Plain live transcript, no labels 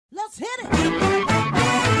Let's hit it.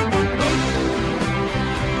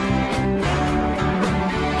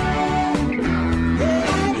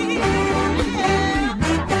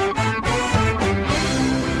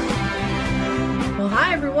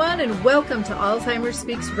 Hi, everyone, and welcome to Alzheimer's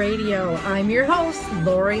Speaks Radio. I'm your host,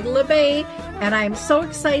 Lori La Bey, and I'm so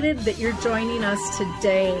excited that you're joining us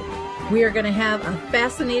today. We are going to have a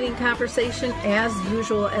fascinating conversation, as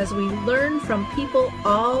usual, as we learn from people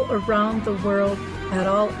all around the world at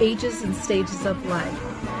all ages and stages of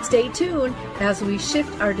life. Stay tuned as we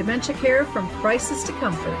shift our dementia care from crisis to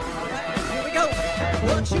comfort. Here we go.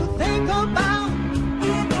 What you think about,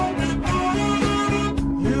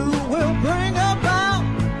 you will bring about.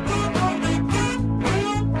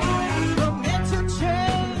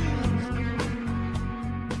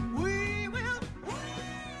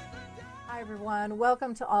 Everyone,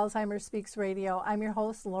 welcome to Alzheimer's Speaks Radio. I'm your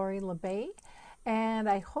host, Lori La Bey, and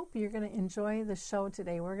I hope you're going to enjoy the show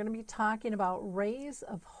today. We're going to be talking about rays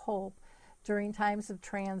of hope during times of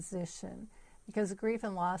transition, because grief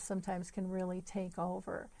and loss sometimes can really take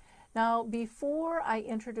over. Now, before I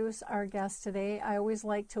introduce our guest today, I always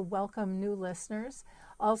like to welcome new listeners.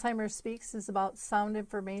 Alzheimer's Speaks is about sound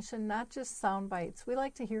information, not just sound bites. We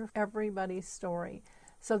like to hear everybody's story.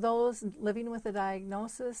 So those living with a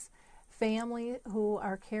diagnosis, family who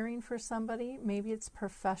are caring for somebody, maybe it's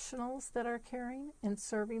professionals that are caring and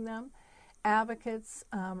serving them, advocates,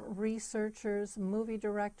 researchers, movie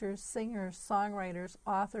directors, singers, songwriters,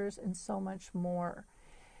 authors, and so much more.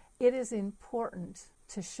 It is important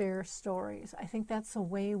to share stories. I think that's the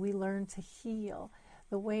way we learn to heal,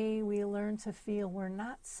 the way we learn to feel we're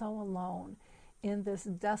not so alone in this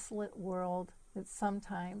desolate world that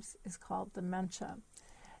sometimes is called dementia.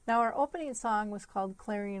 Now, our opening song was called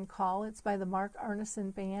Clarion Call. It's by the Mark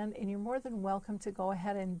Arneson Band, and you're more than welcome to go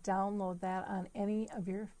ahead and download that on any of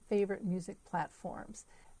your favorite music platforms.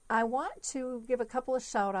 I want to give a couple of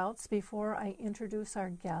shout-outs before I introduce our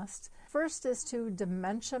guest. First is to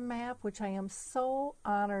Dementia Map, which I am so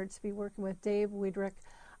honored to be working with Dave Wiedrich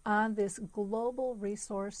on this global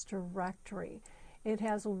resource directory. It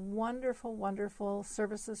has wonderful, wonderful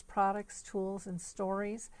services, products, tools, and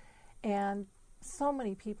stories, and so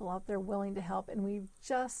many people out there willing to help, and we've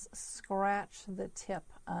just scratched the tip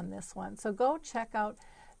on this one. So go check out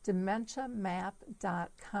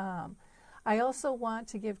dementiamap.com. I also want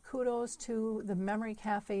to give kudos to the Memory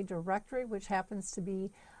Cafe directory, which happens to be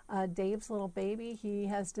Dave's little baby. He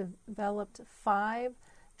has developed 5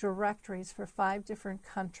 directories for 5 different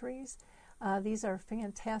countries. These are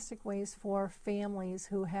fantastic ways for families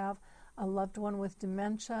who have a loved one with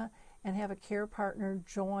dementia and have a care partner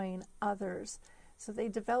join others. So they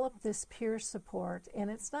develop this peer support, and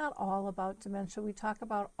it's not all about dementia. We talk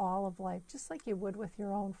about all of life, just like you would with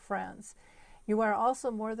your own friends. You are also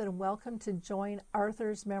more than welcome to join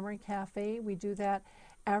Arthur's Memory Cafe. We do that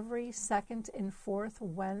every second and fourth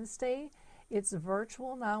Wednesday. It's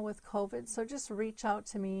virtual now with COVID, so just reach out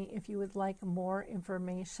to me if you would like more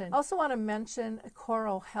information. I also want to mention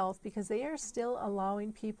Choral Health, because they are still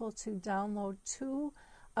allowing people to download 2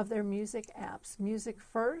 of their music apps, Music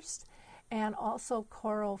First and also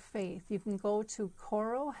Choral Faith. You can go to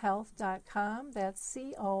choralhealth.com, that's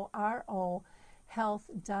C-O-R-O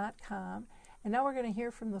health.com. And now we're going to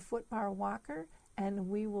hear from the Footbar Walker, and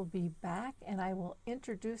we will be back, and I will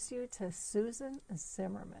introduce you to Susan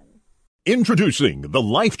Zimmerman. Introducing the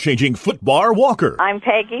life-changing Footbar Walker. I'm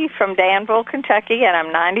Peggy from Danville, Kentucky, and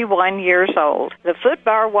I'm 91 years old. The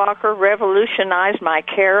Footbar Walker revolutionized my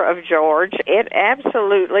care of George. It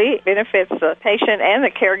absolutely benefits the patient and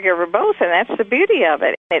the caregiver both, and that's the beauty of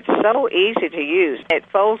it. It's so easy to use. It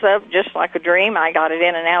folds up just like a dream. I got it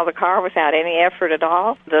in and out of the car without any effort at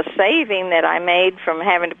all. The saving that I made from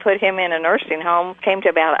having to put him in a nursing home came to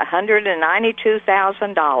about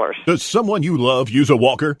 $192,000. Does someone you love use a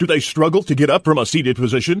walker? Do they struggle to get up from a seated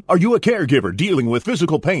position? Are you a caregiver dealing with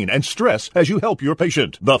physical pain and stress as you help your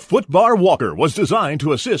patient? The Footbar Walker was designed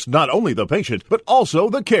to assist not only the patient, but also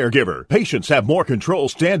the caregiver. Patients have more control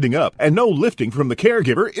standing up, and no lifting from the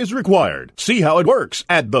caregiver is required. See how it works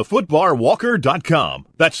at thefootbarwalker.com.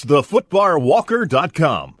 That's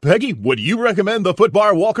thefootbarwalker.com. Peggy, would you recommend the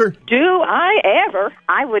Footbar Walker? Do I ever?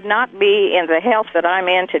 I would not be in the health that I'm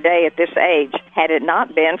in today at this age had it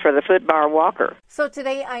not been for the Footbar Walker. So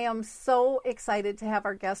today I am so excited to have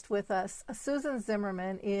our guest with us. Susan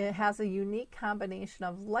Zimmerman has a unique combination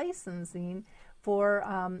of licensing for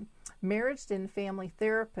marriage and family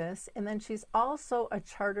therapists, and then she's also a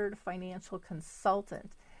chartered financial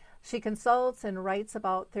consultant. She consults and writes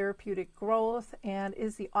about therapeutic growth and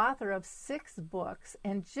is the author of 6 books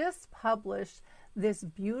and just published this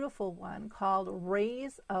beautiful one called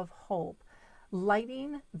Rays of Hope,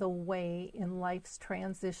 lighting the way in life's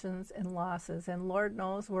transitions and losses. And Lord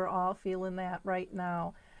knows we're all feeling that right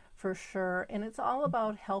now for sure. And it's all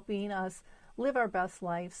about helping us live our best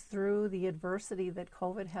lives through the adversity that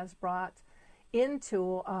COVID has brought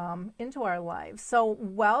into our lives. So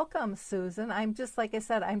welcome, Susan. I'm just, like I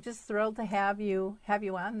said, I'm just thrilled to have you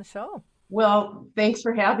on the show. Well, thanks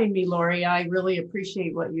for having me, Lori. I really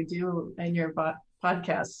appreciate what you do in your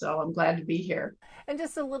podcast, so I'm glad to be here. And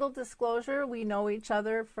just a little disclosure, we know each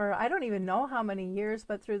other for, I don't even know how many years,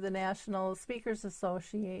 but through the National Speakers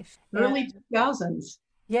Association. Early 2000s.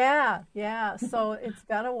 Yeah. So it's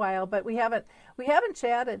been a while, but we haven't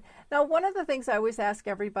chatted. Now, one of the things I always ask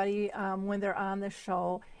everybody when they're on the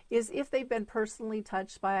show is if they've been personally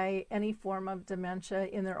touched by any form of dementia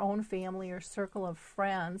in their own family or circle of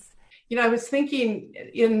friends. You know, I was thinking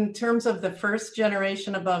in terms of the first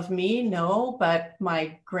generation above me, no, but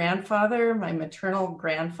my grandfather, my maternal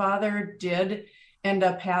grandfather did end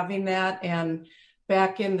up having that. And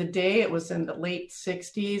back in the day, it was in the late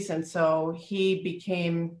 60s. And so he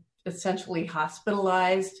became essentially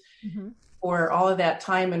hospitalized for all of that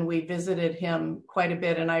time. And we visited him quite a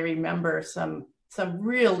bit. And I remember some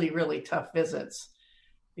really, really tough visits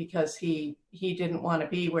because he didn't want to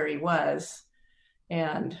be where he was.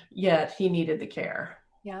 And yet he needed the care.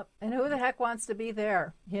 Yep. And who the heck wants to be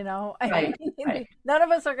there? You know, Right. None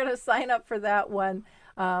of us are going to sign up for that one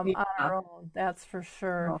on our own. That's for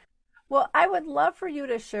sure. No. Well, I would love for you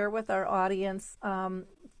to share with our audience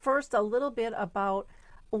first a little bit about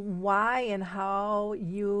why and how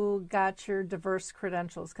you got your diverse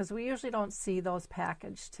credentials, because we usually don't see those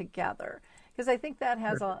packaged together. Because I think that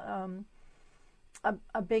has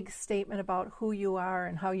a big statement about who you are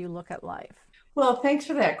and how you look at life. Well, thanks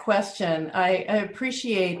for that question. I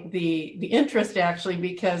appreciate the interest, actually,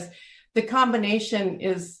 because the combination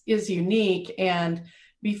is unique. And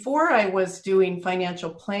before I was doing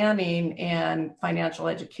financial planning and financial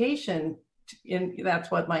education, that's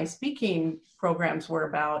what my speaking programs were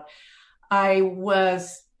about, I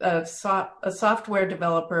was a software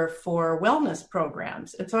developer for wellness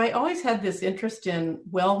programs. And so I always had this interest in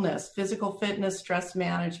wellness, physical fitness, stress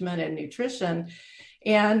management, and nutrition.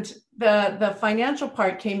 And the financial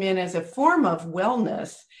part came in as a form of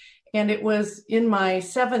wellness. And it was in my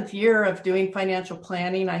 7th year of doing financial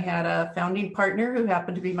planning. I had a founding partner who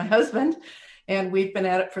happened to be my husband, and we've been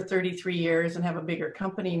at it for 33 years and have a bigger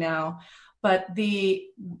company now. But the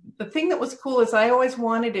thing that was cool is I always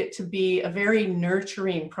wanted it to be a very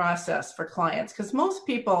nurturing process for clients, because most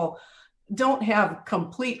people don't have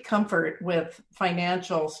complete comfort with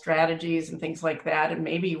financial strategies and things like that. And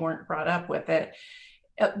maybe you weren't brought up with it.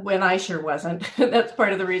 When I sure wasn't. That's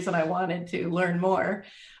part of the reason I wanted to learn more.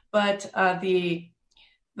 But the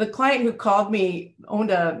client who called me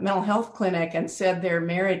owned a mental health clinic and said their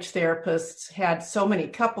marriage therapists had so many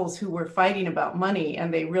couples who were fighting about money,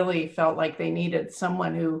 and they really felt like they needed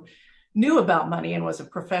someone who knew about money and was a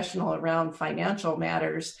professional around financial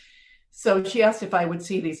matters. So she asked if I would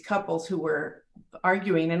see these couples who were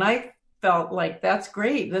arguing, and I felt like that's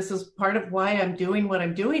great. This is part of why I'm doing what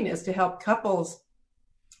I'm doing, is to help couples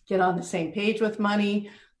get on the same page with money,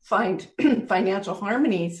 find financial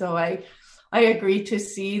harmony. So I agreed to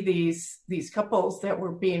see these couples that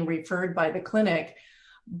were being referred by the clinic,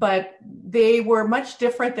 but they were much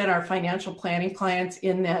different than our financial planning clients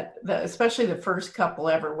in that, especially the first couple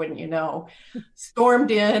ever, wouldn't you know,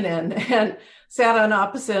 stormed in and sat on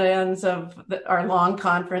opposite ends of our long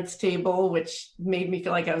conference table, which made me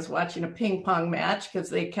feel like I was watching a ping pong match because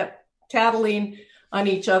they kept tattling on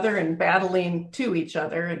each other and battling to each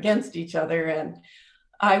other, against each other. And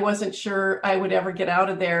I wasn't sure I would ever get out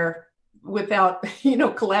of there without,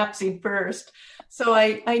 collapsing first. So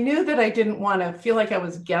I knew that I didn't want to feel like I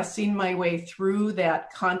was guessing my way through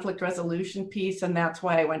that conflict resolution piece. And that's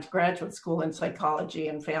why I went to graduate school in psychology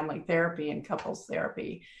and family therapy and couples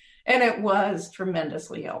therapy. And it was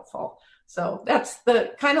tremendously helpful. So that's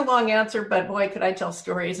the kind of long answer, but boy, could I tell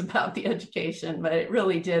stories about the education, but it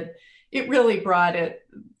really brought it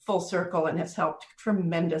full circle and has helped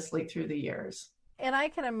tremendously through the years. And I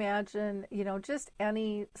can imagine, just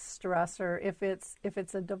any stressor, if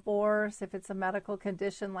it's a divorce, if it's a medical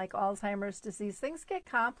condition like Alzheimer's disease, things get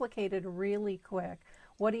complicated really quick.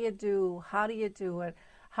 What do you do? How do you do it?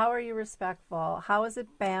 How are you respectful? How is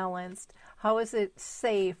it balanced? How is it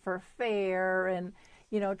safe or fair? And,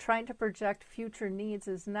 trying to project future needs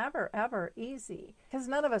is never, ever easy because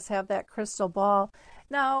none of us have that crystal ball.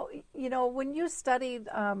 Now, when you studied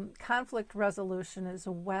conflict resolution as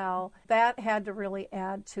well, that had to really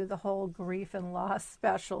add to the whole grief and loss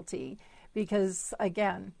specialty because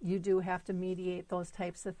again, you do have to mediate those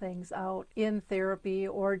types of things out in therapy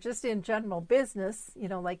or just in general business,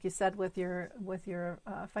 like you said with your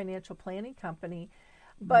financial planning company.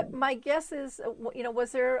 But my guess is,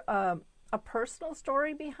 was there a personal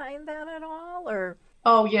story behind that at all, or?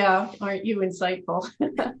 Oh yeah, aren't you insightful?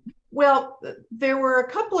 Well, there were a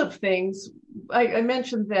couple of things. I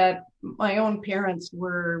mentioned that my own parents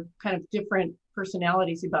were kind of different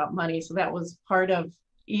personalities about money, so that was part of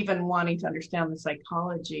even wanting to understand the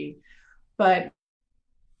psychology. But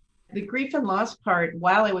the grief and loss part,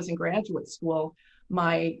 while I was in graduate school,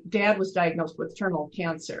 my dad was diagnosed with terminal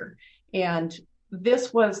cancer. And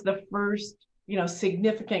this was the first,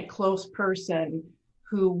 significant close person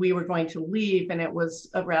who we were going to leave. And it was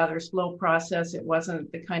a rather slow process. It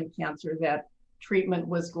wasn't the kind of cancer that treatment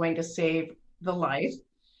was going to save the life.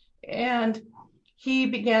 And he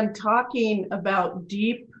began talking about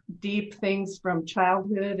deep things from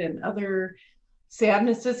childhood and other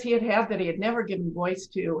sadnesses he had that he had never given voice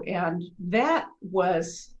to. And that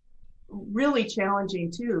was really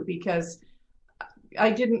challenging too, because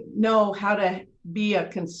I didn't know how to be a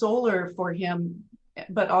consoler for him,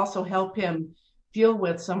 but also help him deal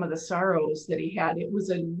with some of the sorrows that he had. It was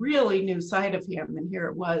a really new side of him, and here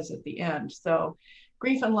it was at the end. So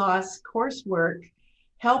grief and loss coursework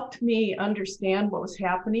helped me understand what was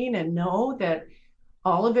happening and know that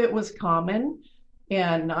all of it was common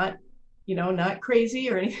and not crazy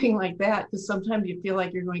or anything like that, because sometimes you feel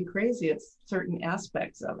like you're going crazy at certain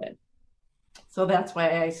aspects of it. So that's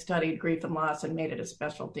why I studied grief and loss and made it a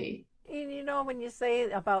specialty. When you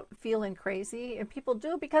say about feeling crazy, and people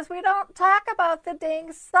do, because we don't talk about the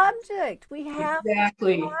dang subject. We have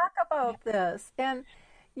to talk about this. And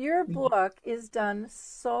your book is done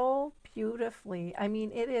so beautifully. I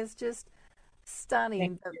mean, it is just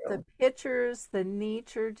stunning. The pictures, the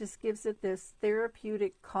nature just gives it this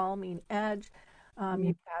therapeutic, calming edge.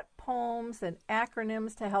 You've got poems and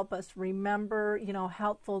acronyms to help us remember,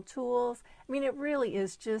 helpful tools. I mean, it really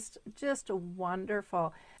is just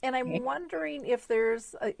wonderful. And I'm wondering if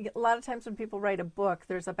there's a lot of times when people write a book,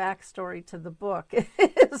 there's a backstory to the book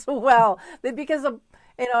as well. Because,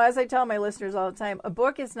 as I tell my listeners all the time, a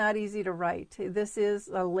book is not easy to write. This is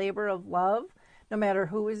a labor of love, no matter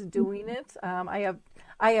who is doing it.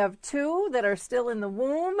 I have two that are still in the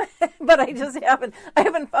womb, but I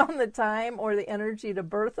haven't found the time or the energy to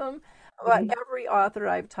birth them. But every author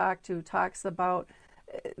I've talked to talks about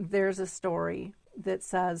there's a story that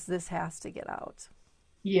says this has to get out.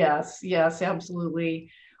 Yes,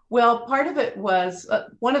 absolutely. Well, part of it was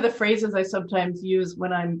one of the phrases I sometimes use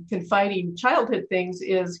when I'm confiding childhood things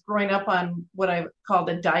is growing up on what I call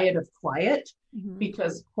the diet of quiet,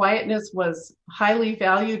 because quietness was highly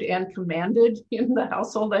valued and commanded in the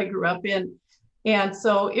household I grew up in. And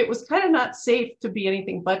so it was kind of not safe to be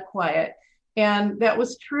anything but quiet. And that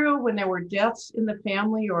was true when there were deaths in the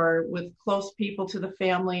family or with close people to the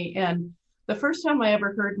family. And the first time I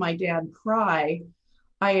ever heard my dad cry,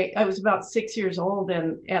 I was about 6 years old,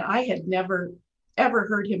 and I had never, ever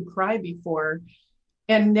heard him cry before,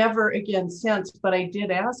 and never again since. But I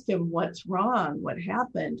did ask him, what's wrong? What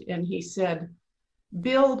happened? And he said,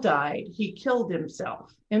 Bill died. He killed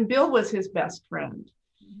himself. And Bill was his best friend.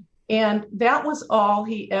 And that was all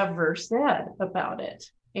he ever said about it.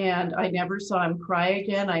 And I never saw him cry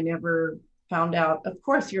again. I never found out. Of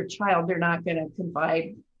course, you're a child, they're not going to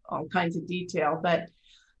confide all kinds of detail, but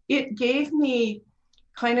it gave me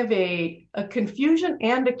kind of a confusion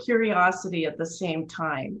and a curiosity at the same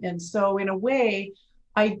time. And so in a way,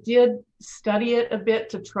 I did study it a bit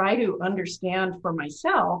to try to understand for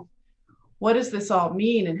myself, what does this all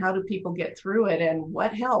mean and how do people get through it and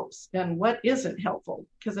what helps and what isn't helpful?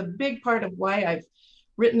 Because a big part of why I've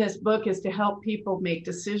written this book is to help people make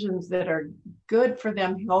decisions that are good for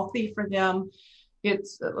them, healthy for them.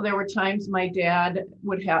 There were times my dad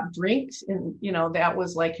would have drinks and, that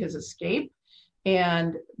was like his escape.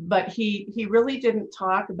 But he really didn't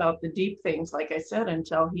talk about the deep things, like I said,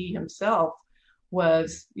 until he himself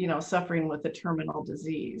was, suffering with a terminal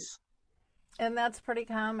disease. And that's pretty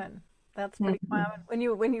common. That's pretty common.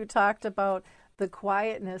 When you talked about the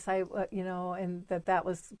quietness, and that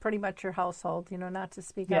was pretty much your household, not to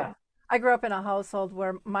speak of. I grew up in a household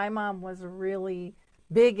where my mom was really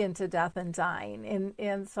big into death and dying.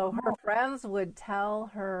 And so her friends would tell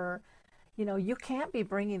her, you can't be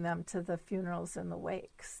bringing them to the funerals and the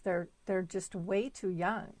wakes. They're just way too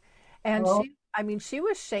young. And she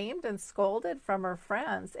was shamed and scolded from her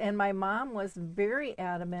friends. And my mom was very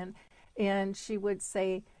adamant. And she would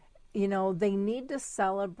say, they need to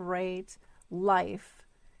celebrate life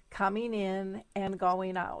coming in and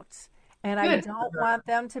going out. And I don't want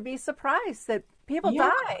them to be surprised that People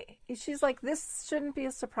Yeah. die. She's like, this shouldn't be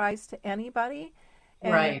a surprise to anybody.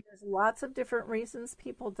 And Right. there's lots of different reasons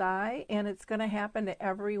people die, and it's going to happen to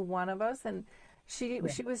every one of us. And she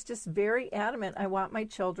was just very adamant, I want my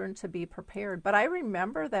children to be prepared. But I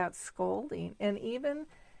remember that scolding. And even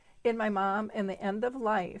in my mom in the end of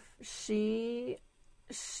life, she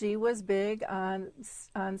was big on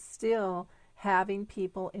still having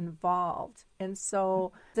people involved. And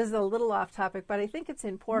so this is a little off topic, but I think it's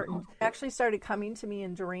important. It actually started coming to me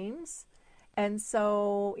in dreams. And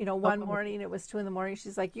so, one morning, it was 2 a.m.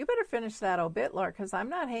 She's like, you better finish that obit, Laura, because I'm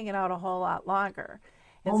not hanging out a whole lot longer.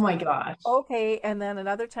 And Oh my gosh. Okay. And then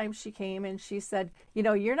another time she came and she said,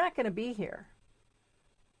 you're not going to be here.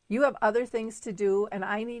 You have other things to do, and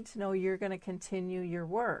I need to know you're going to continue your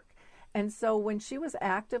work. And so when she was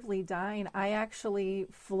actively dying, I actually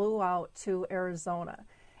flew out to Arizona.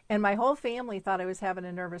 And my whole family thought I was having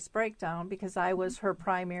a nervous breakdown because I was her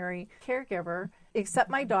primary caregiver, except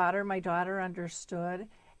my daughter. My daughter understood.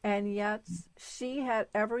 And yet she had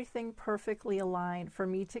everything perfectly aligned for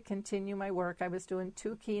me to continue my work. I was doing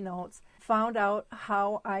 2 keynotes, found out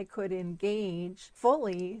how I could engage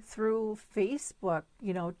fully through Facebook,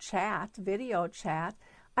 chat, video chat.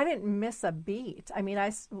 I didn't miss a beat. I mean,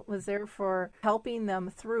 I was there for helping them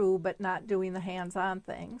through, but not doing the hands-on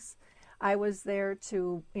things. I was there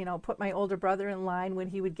to, put my older brother in line when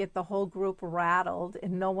he would get the whole group rattled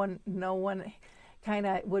and no one kind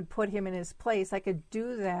of would put him in his place. I could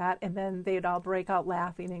do that, and then they'd all break out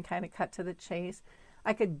laughing and kind of cut to the chase.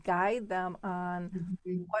 I could guide them on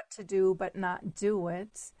what to do, but not do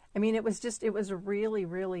it. I mean, it was really,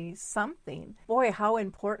 really something. Boy, how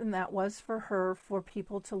important that was for her, for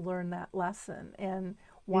people to learn that lesson and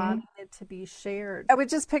wanting it to be shared. I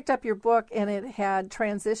just picked up your book, and it had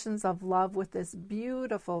Transitions of Love with this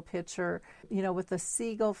beautiful picture, with the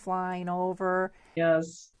seagull flying over.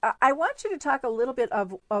 Yes. I want you to talk a little bit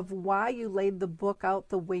of why you laid the book out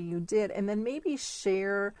the way you did, and then maybe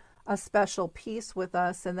share a special piece with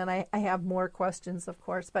us. And then I have more questions, of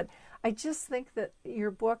course, but I just think that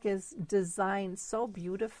your book is designed so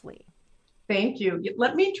beautifully. Thank you.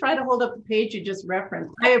 Let me try to hold up the page you just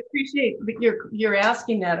referenced. I appreciate that you're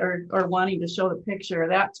asking that or wanting to show the picture.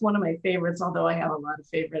 That's one of my favorites, although I have a lot of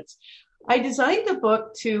favorites. I designed the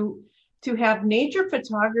book to have nature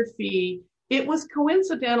photography. It was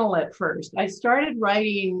coincidental at first. I started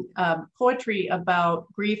writing poetry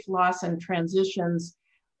about grief, loss, and transitions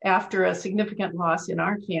after a significant loss in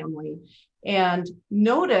our family, and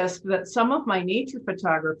noticed that some of my nature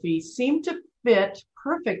photography seemed to fit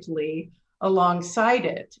perfectly alongside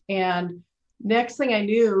it. And next thing I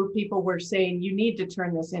knew, people were saying, you need to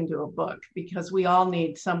turn this into a book, because we all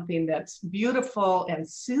need something that's beautiful and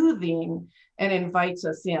soothing and invites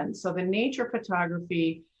us in. So the nature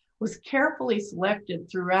photography was carefully selected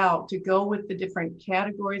throughout to go with the different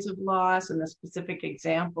categories of loss and the specific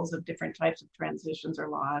examples of different types of transitions or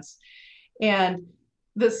loss. And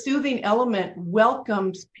the soothing element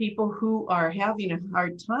welcomes people who are having a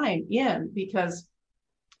hard time in, because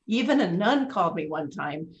even a nun called me one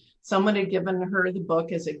time. Someone had given her the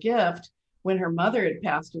book as a gift when her mother had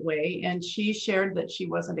passed away, and she shared that she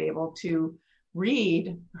wasn't able to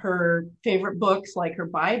read her favorite books like her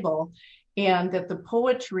Bible, and that the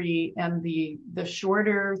poetry and the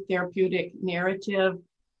shorter therapeutic narrative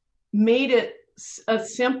made it a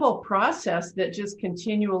simple process that just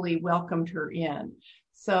continually welcomed her in.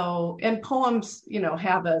 So, and poems,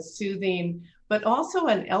 have a soothing, but also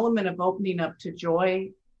an element of opening up to joy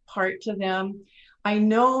part to them. I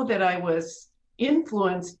know that I was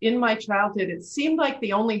influenced in my childhood. It seemed like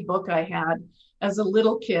the only book I had as a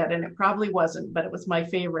little kid, and it probably wasn't, but it was my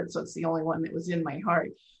favorite, so it's the only one that was in my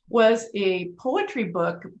heart, was a poetry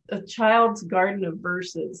book, A Child's Garden of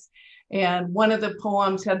Verses. And one of the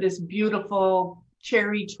poems had this beautiful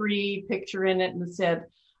cherry tree picture in it, and it said,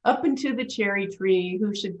 "Up into the cherry tree,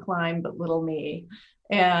 who should climb but little me?"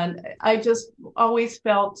 And I just always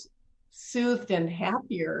felt soothed and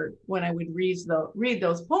happier when I would read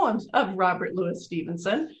those poems of Robert Louis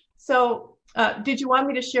Stevenson. So did you want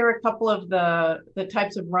me to share a couple of the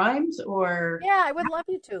types of rhymes, or? Yeah, I would love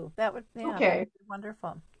you to. That would, Okay. that would be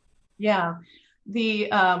wonderful. Yeah.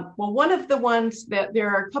 One of the ones that there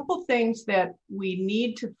are a couple things that we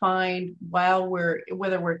need to find while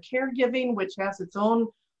whether we're caregiving, which has its own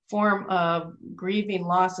form of grieving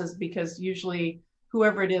losses, because usually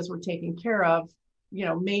whoever it is we're taking care of,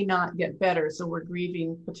 may not get better. So we're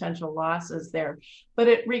grieving potential losses there, but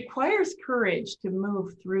it requires courage to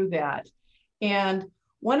move through that. And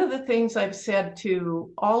one of the things I've said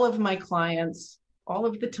to all of my clients all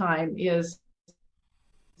of the time is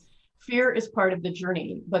fear is part of the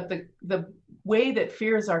journey, but the way that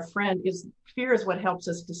fear is our friend is fear is what helps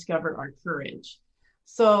us discover our courage.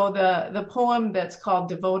 So the poem that's called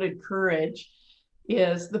Devoted Courage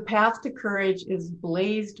is the path to courage is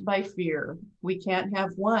blazed by fear. We can't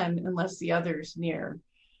have one unless the other's near.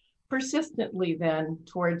 Persistently then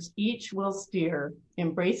towards each we'll steer,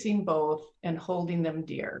 embracing both and holding them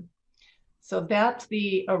dear. So that's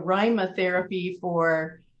the Arima therapy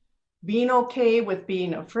for being okay with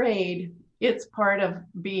being afraid. It's part of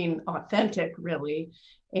being authentic, really.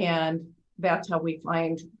 And that's how we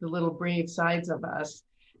find the little brave sides of us.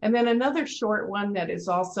 And then another short one that is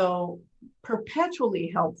also perpetually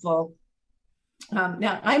helpful.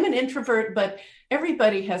 Now, I'm an introvert, but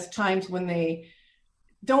everybody has times when they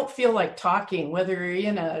don't feel like talking, whether you're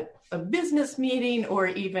in a business meeting or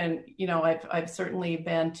even, I've certainly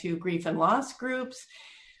been to grief and loss groups.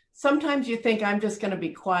 Sometimes you think I'm just going to be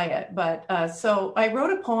quiet. But so I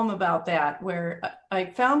wrote a poem about that where I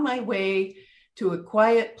found my way to a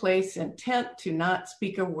quiet place, intent to not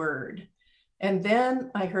speak a word. And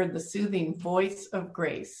then I heard the soothing voice of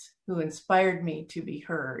grace who inspired me to be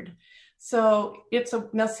heard. So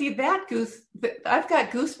now see that I've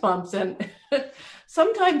got goosebumps, and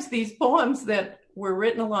sometimes these poems that were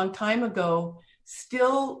written a long time ago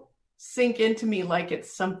still sink into me like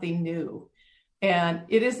it's something new. And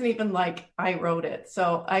it isn't even like I wrote it.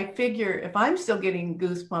 So I figure if I'm still getting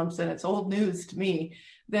goosebumps and it's old news to me,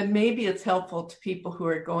 then maybe it's helpful to people who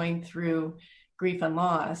are going through grief and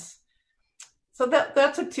loss. So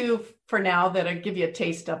that's a two for now that I give you a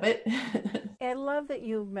taste of it. I love that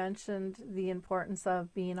you mentioned the importance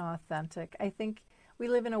of being authentic. I think we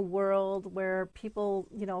live in a world where people,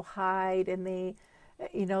 hide and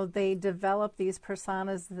they develop these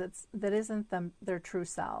personas that isn't their true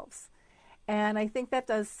selves. And I think that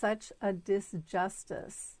does such a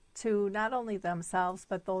disjustice to not only themselves,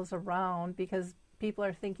 but those around, because people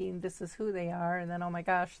are thinking this is who they are. And then, oh my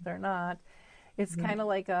gosh, they're not. It's kind of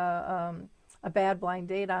like a bad blind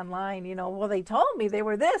date online, well, they told me they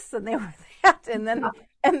were this and they were that, and then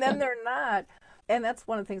they're not. And that's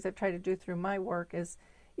one of the things I've tried to do through my work is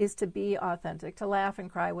to be authentic, to laugh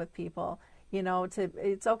and cry with people,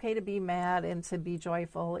 it's okay to be mad and to be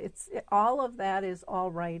joyful. All of that is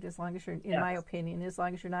all right, as long as you're, in my opinion, as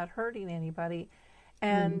long as you're not hurting anybody.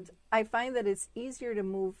 And I find that it's easier to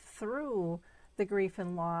move through the grief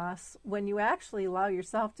and loss when you actually allow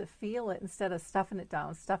yourself to feel it instead of stuffing it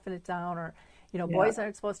down, or, boys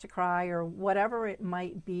aren't supposed to cry, or whatever it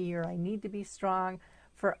might be, or I need to be strong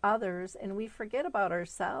for others. And we forget about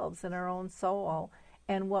ourselves and our own soul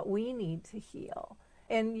and what we need to heal.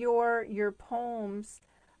 And your poems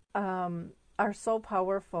are so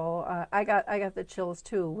powerful. I got the chills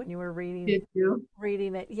too when you were reading. Did you?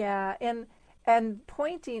 Reading it, yeah. And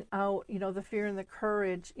pointing out, the fear and the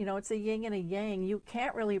courage, it's a yin and a yang. You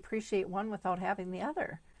can't really appreciate one without having the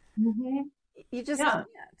other. Mm-hmm. You just can't.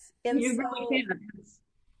 And you really can't.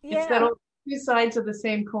 It's that old two sides of the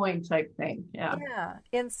same coin type thing. Yeah. Yeah.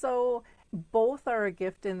 And so both are a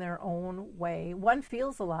gift in their own way. One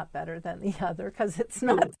feels a lot better than the other because it's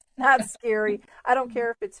not scary. I don't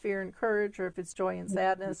care if it's fear and courage, or if it's joy and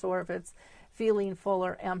sadness, or if it's feeling full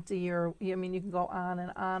or empty, or you can go on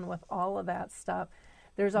and on with all of that stuff.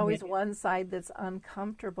 There's always one side that's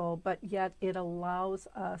uncomfortable, but yet it allows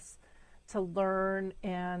us to learn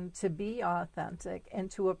and to be authentic and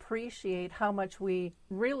to appreciate how much we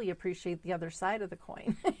really appreciate the other side of the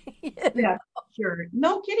coin. Yeah, sure.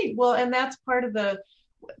 No kidding. Well, and that's part of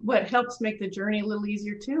what helps make the journey a little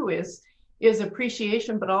easier too is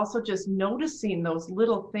appreciation, but also just noticing those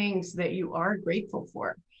little things that you are grateful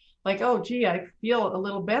for. Like, oh, gee, I feel a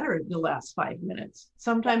little better the last 5 minutes.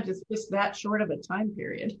 Sometimes it's just that short of a time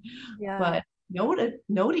period. Yeah. But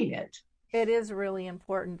noting it. It is really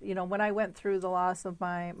important. When I went through the loss of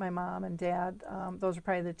my mom and dad, those are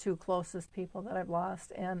probably the two closest people that I've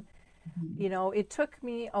lost. And, it took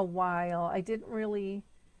me a while. I didn't really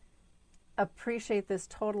appreciate this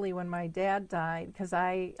totally when my dad died, because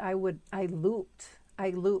I looped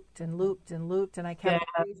and looped, and I kept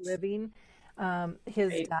reliving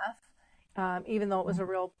his death. Even though it was a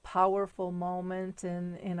real powerful moment,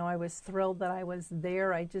 and, I was thrilled that I was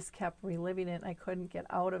there, I just kept reliving it, and I couldn't get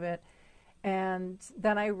out of it. And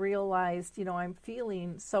then I realized, I'm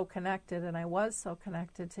feeling so connected, and I was so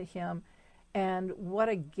connected to him. And what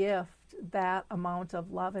a gift that amount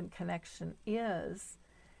of love and connection is.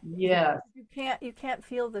 Yeah. You can't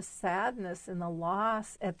feel the sadness and the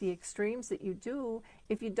loss at the extremes that you do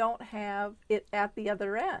if you don't have it at the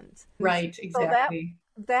other end. Right, exactly.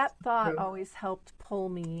 So that thought always helped pull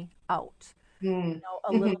me out, a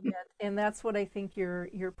little bit. And that's what I think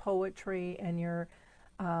your poetry and your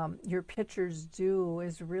your pictures do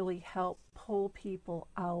is really help pull people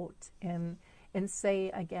out and say,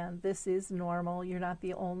 again, this is normal. You're not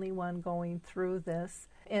the only one going through this.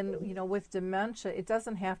 And, with dementia, it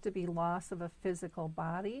doesn't have to be loss of a physical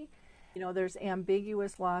body. There's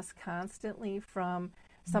ambiguous loss constantly from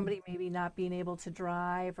somebody maybe not being able to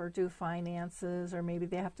drive or do finances, or maybe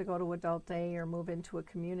they have to go to adult day or move into a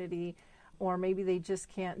community, or maybe they just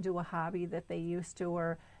can't do a hobby that they used to,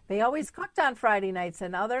 or they always cooked on Friday nights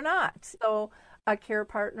and now they're not. So a care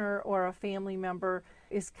partner or a family member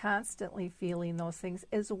is constantly feeling those things,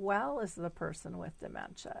 as well as the person with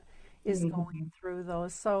dementia is going through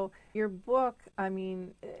those. So your book,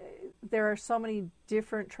 there are so many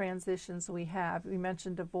different transitions we have. We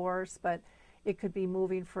mentioned divorce, but it could be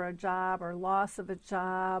moving for a job or loss of a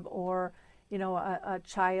job, or a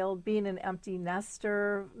child being an empty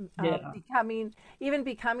nester, becoming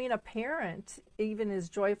a parent, even as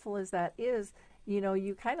joyful as that is.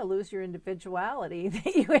 You kind of lose your individuality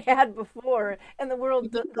that you had before, and the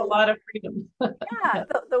world a lot of freedom.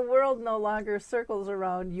 the world no longer circles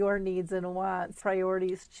around your needs and wants.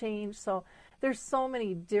 Priorities change. So there's so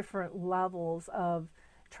many different levels of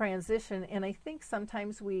transition, and I think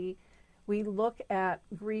sometimes we look at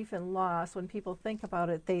grief and loss. When people think about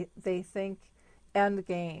it, they think end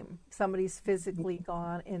game. Somebody's physically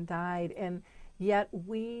gone and died, and yet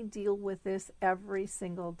we deal with this every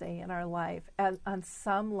single day in our life on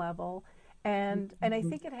some level. And I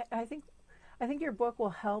think your book will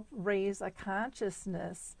help raise a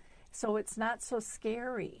consciousness so it's not so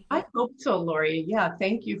scary. I hope so, Lori. Yeah,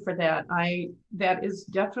 thank you for that. That is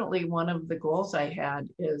definitely one of the goals I had,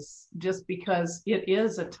 is just because it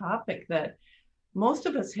is a topic that most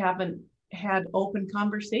of us haven't had open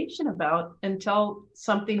conversation about until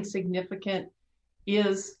something significant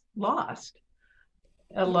is lost.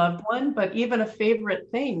 A loved one, but even a favorite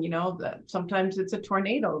thing, that sometimes it's a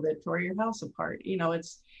tornado that tore your house apart.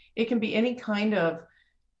 It can be any kind of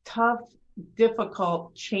tough,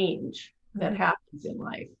 difficult change that happens in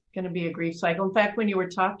life. It's going to be a grief cycle. In fact, when you were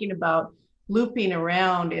talking about looping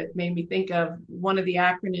around, it made me think of one of the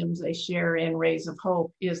acronyms I share in Rays of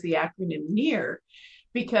Hope is the acronym NEAR,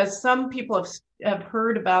 because some people have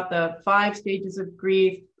heard about the 5 stages of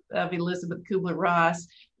grief of Elizabeth Kubler-Ross.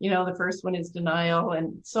 The first one is denial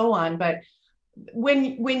and so on. But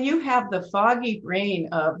when you have the foggy brain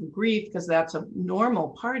of grief, because that's a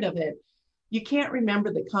normal part of it, you can't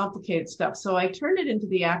remember the complicated stuff. So I turned it into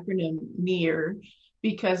the acronym NEAR,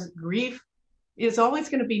 because grief is always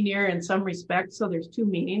going to be near in some respects. So there's 2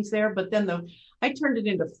 meanings there. But then I turned it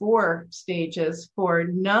into 4 stages. For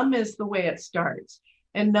numb is the way it starts.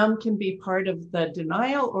 And numb can be part of the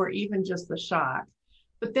denial or even just the shock.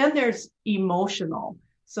 But then there's emotional.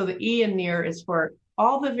 So the E in NEAR is for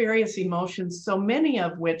all the various emotions, so many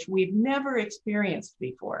of which we've never experienced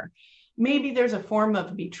before. Maybe there's a form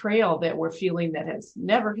of betrayal that we're feeling that has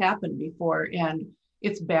never happened before, and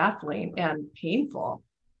it's baffling and painful.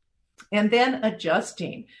 And then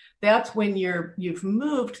adjusting. That's when you've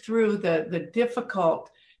moved through the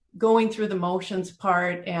difficult, going through the motions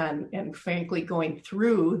part, and frankly going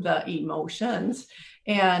through the emotions.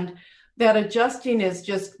 And that adjusting is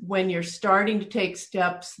just when you're starting to take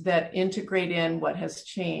steps that integrate in what has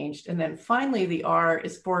changed. And then finally, the R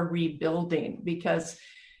is for rebuilding, because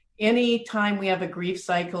any time we have a grief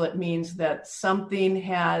cycle, it means that something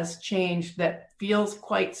has changed that feels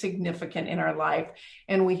quite significant in our life,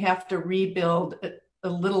 and we have to rebuild a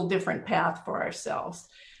little different path for ourselves.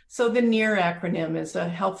 So the NEAR acronym is a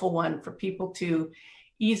helpful one for people to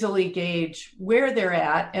easily gauge where they're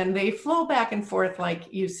at, and they flow back and forth,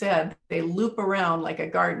 like you said. They loop around like a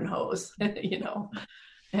garden hose,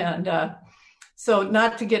 and so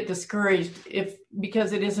not to get discouraged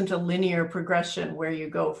because it isn't a linear progression where you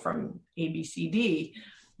go from A, B, C, D.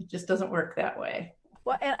 It just doesn't work that way.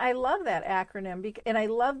 Well, and I love that acronym, and I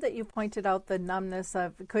love that you pointed out the numbness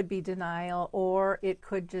of it could be denial, or it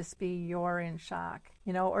could just be you're in shock,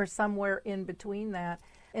 or somewhere in between that.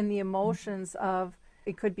 And the emotions of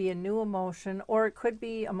it could be a new emotion, or it could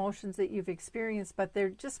be emotions that you've experienced, but they're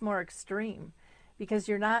just more extreme because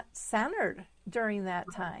you're not centered during that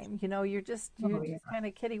time. You're just kind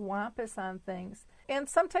of kittywampus on things. And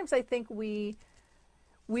sometimes I think we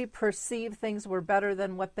perceive things were better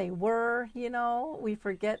than what they were. We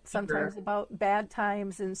forget sometimes about bad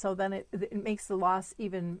times, and so then it makes the loss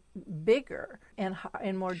even bigger and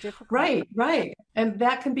more difficult. Right. And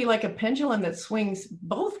that can be like a pendulum that swings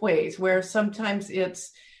both ways, where sometimes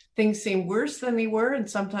things seem worse than they were, and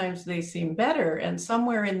sometimes they seem better. And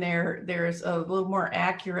somewhere in there's a little more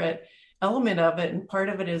accurate element of it, and part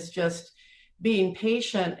of it is just being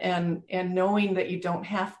patient and knowing that you don't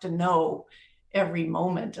have to know every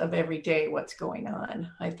moment of every day what's going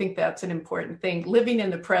on. I think that's an important thing. Living in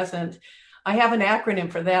the present. I have an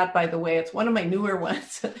acronym for that, by the way. It's one of my newer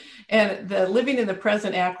ones. And the Living in the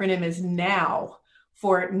Present acronym is NOW,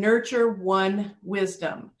 for Nurture One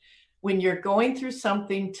Wisdom. When you're going through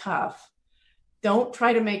something tough, don't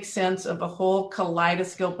try to make sense of a whole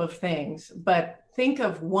kaleidoscope of things, but think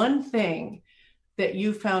of one thing that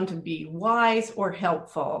you found to be wise or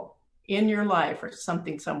helpful in your life, or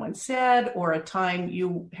something someone said, or a time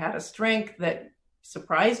you had a strength that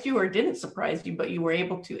surprised you or didn't surprise you, but you were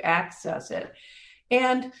able to access it.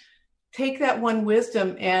 And take that one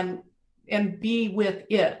wisdom and be with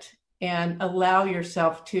it, and allow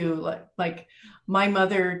yourself to, like my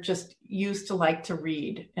mother just used to like to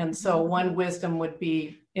read. And so one wisdom would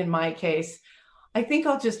be, in my case, I think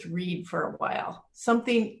I'll just read for a while,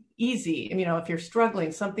 something easy. If you're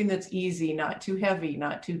struggling, something that's easy, not too heavy,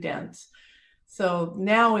 not too dense. So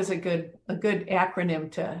NOW is a good acronym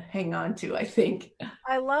to hang on to, I think.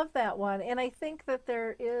 I love that one. And I think that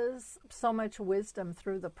there is so much wisdom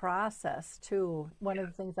through the process, too. One of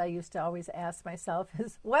the things I used to always ask myself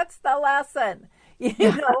is, what's the lesson?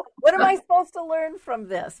 What am I supposed to learn from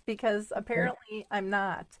this? Because apparently I'm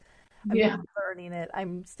not. I'm not learning it.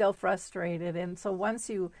 I'm still frustrated. And so once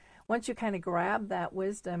you kind of grab that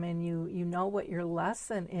wisdom and you know what your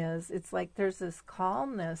lesson is, it's like there's this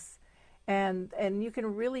calmness, and you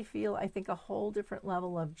can really feel, I think, a whole different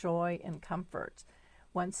level of joy and comfort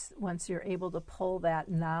once you're able to pull that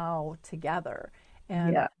now together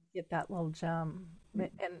and get that little gem. And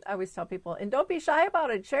I always tell people, and don't be shy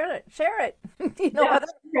about it. Share it.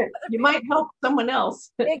 You might help someone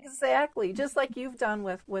else. Exactly. Just like you've done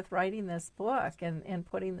with writing this book and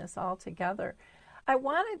putting this all together. I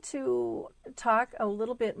wanted to talk a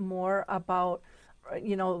little bit more about,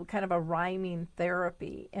 kind of a rhyming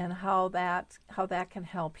therapy and how that can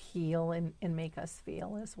help heal and make us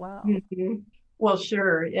feel as well. Mm-hmm. Well,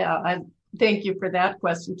 sure. Yeah. Thank you for that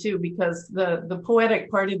question too, because the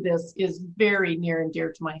poetic part of this is very near and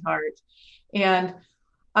dear to my heart. And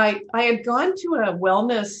I had gone to a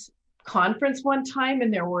wellness conference one time,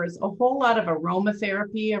 and there was a whole lot of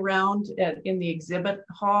aromatherapy around in the exhibit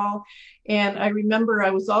hall. And I remember I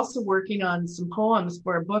was also working on some poems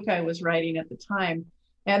for a book I was writing at the time.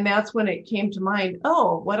 And that's when it came to mind,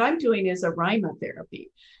 what I'm doing is aromatherapy.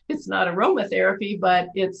 It's not aromatherapy, but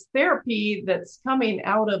it's therapy that's coming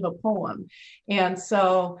out of a poem. And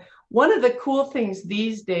so one of the cool things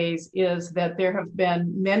these days is that there have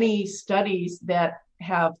been many studies that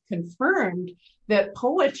have confirmed that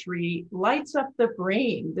poetry lights up the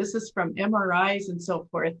brain. This is from MRIs and so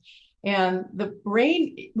forth. And the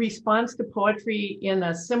brain responds to poetry in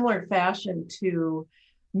a similar fashion to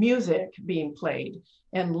music being played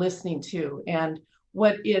and listening to. And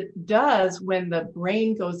what it does when the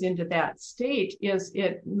brain goes into that state is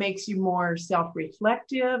it makes you more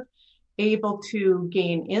self-reflective, able to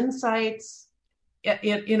gain insights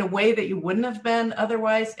in a way that you wouldn't have been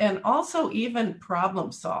otherwise, and also even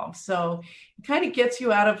problem solve. So it kind of gets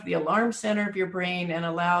you out of the alarm center of your brain and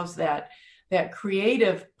allows that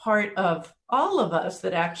creative part of all of us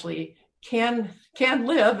that actually can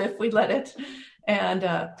live if we let it.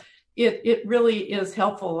 And it really is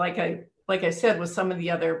helpful, like I said, with some of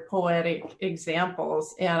the other poetic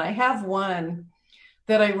examples. And I have one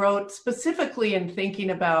that I wrote specifically in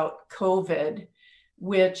thinking about COVID,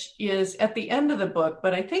 which is at the end of the book.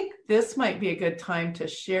 But I think this might be a good time to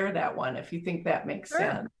share that one, if you think that makes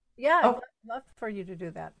sense. Yeah, I'd love for you to do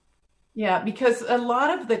that. Yeah, because a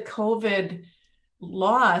lot of the COVID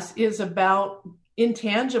loss is about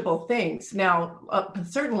intangible things. Now,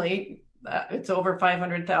 certainly, it's over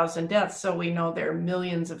 500,000 deaths. So we know there are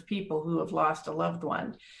millions of people who have lost a loved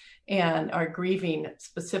one and are grieving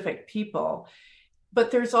specific people. But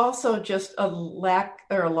there's also just a lack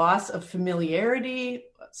or a loss of familiarity,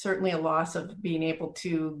 certainly a loss of being able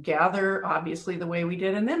to gather, obviously, the way we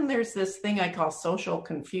did. And then there's this thing I call social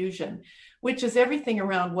confusion, which is everything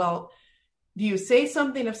around, well, do you say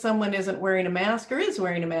something if someone isn't wearing a mask or is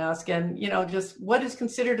wearing a mask? And, just what is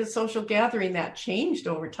considered a social gathering, that changed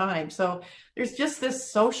over time. So there's just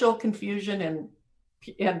this social confusion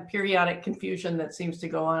and periodic confusion that seems to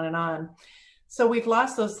go on and on. So we've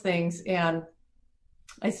lost those things. And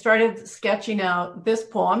I started sketching out this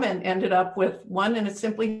poem and ended up with one, and it's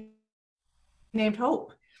simply named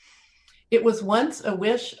Hope. It was once a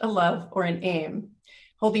wish, a love, or an aim.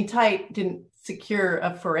 Holding tight didn't secure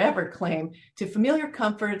a forever claim to familiar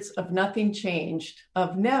comforts of nothing changed,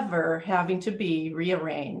 of never having to be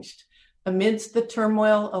rearranged. Amidst the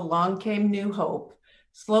turmoil, along came new hope,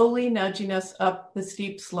 slowly nudging us up the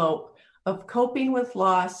steep slope of coping with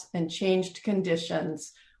loss and changed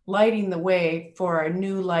conditions, lighting the way for our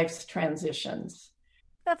new life's transitions.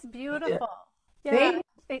 That's beautiful. Yeah,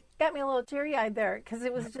 They, it got me a little teary-eyed there because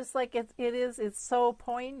it was just like it's so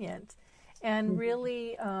poignant and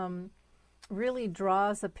really really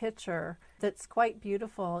draws a picture that's quite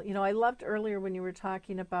beautiful. You know, I loved earlier when you were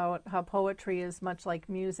talking about how poetry is much like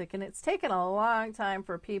music, and it's taken a long time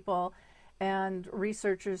for people and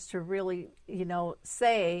researchers to really,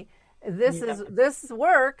 say this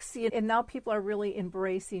works, and now people are really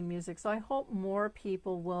embracing music. So I hope more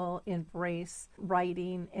people will embrace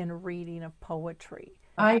writing and reading of poetry.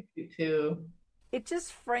 I do too. It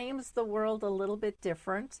just frames the world a little bit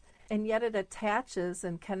different, and yet it attaches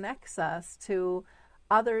and connects us to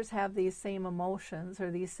others have these same emotions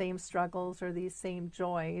or these same struggles or these same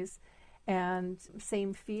joys and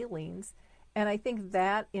same feelings. And I think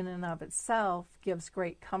that in and of itself gives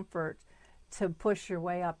great comfort to push your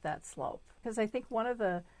way up that slope. Because I think one of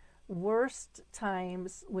the worst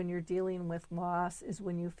times when you're dealing with loss is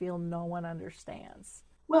when you feel no one understands.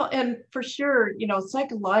 Well, and for sure,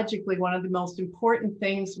 psychologically, one of the most important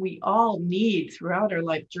things we all need throughout our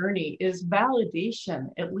life journey is validation,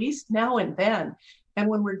 at least now and then. And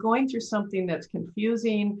when we're going through something that's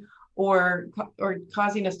confusing or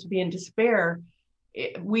causing us to be in despair,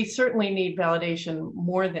 we certainly need validation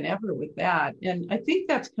more than ever with that. And I think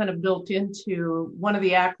that's kind of built into one of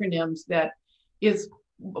the acronyms that is,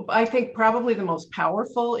 I think, probably the most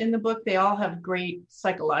powerful in the book. They all have great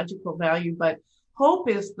psychological value, but HOPE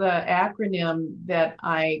is the acronym that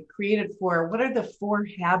I created for what are the 4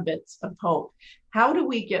 habits of hope? How do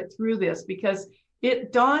we get through this? Because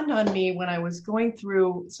it dawned on me when I was going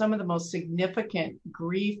through some of the most significant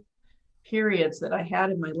grief periods that I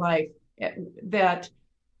had in my life that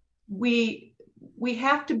we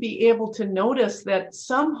have to be able to notice that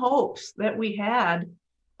some hopes that we had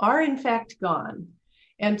are in fact gone.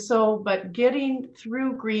 And so, but getting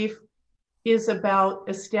through grief is about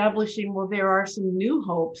establishing, well, there are some new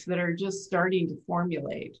hopes that are just starting to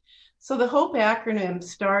formulate. So the HOPE acronym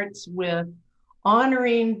starts with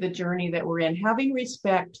honoring the journey that we're in, having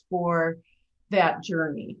respect for that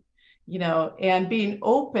journey, and being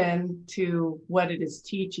open to what it is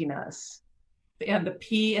teaching us. And the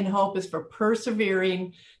P in HOPE is for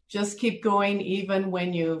persevering. Just keep going even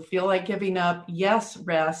when you feel like giving up. Yes,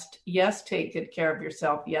 rest. Yes, take good care of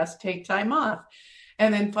yourself. Yes, take time off.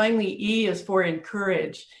 And then finally, E is for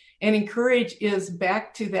encourage. And encourage is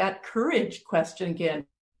back to that courage question again.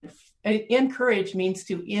 Encourage means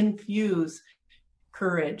to infuse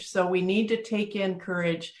courage. So we need to take in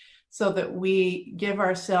courage so that we give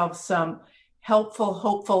ourselves some helpful,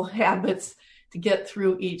 hopeful habits to get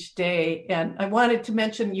through each day. And I wanted to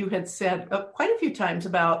mention, you had said quite a few times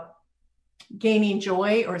about gaining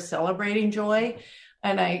joy or celebrating joy.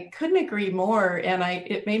 And I couldn't agree more. And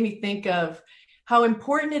it made me think of how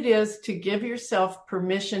important it is to give yourself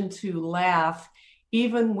permission to laugh,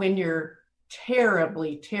 even when you're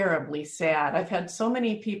terribly, terribly sad. I've had so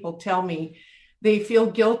many people tell me they feel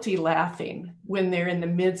guilty laughing when they're in the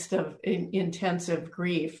midst of intensive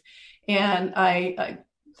grief. And I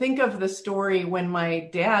think of the story when my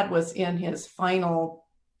dad was in his final,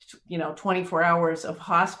 24 hours of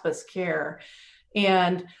hospice care.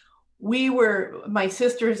 And my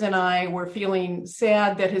sisters and I were feeling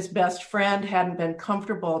sad that his best friend hadn't been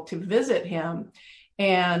comfortable to visit him.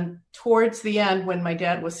 And towards the end, when my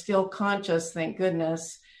dad was still conscious, thank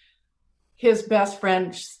goodness, his best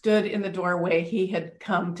friend stood in the doorway. He had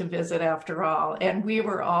come to visit after all. And we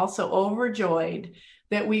were all so overjoyed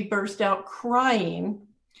that we burst out crying.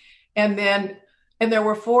 And there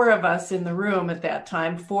were 4 of us in the room at that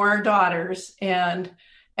time, 4 daughters. And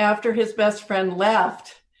after his best friend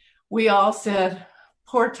left, we all said,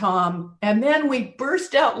 poor Tom. And then we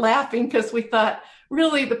burst out laughing because we thought,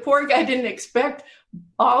 really, the poor guy didn't expect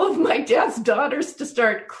all of my dad's daughters to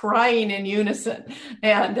start crying in unison.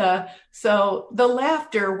 And so the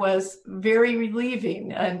laughter was very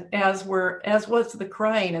relieving, and as was the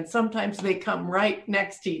crying. And sometimes they come right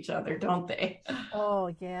next to each other, don't they?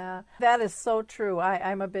 Oh, yeah. That is so true.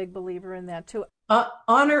 I'm a big believer in that too.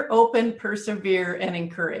 Honor, open, persevere, and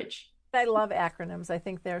encourage. I love acronyms. I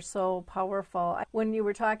think they're so powerful. When you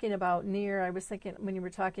were talking about NEAR, I was thinking, when you were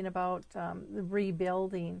talking about the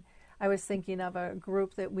rebuilding, I was thinking of a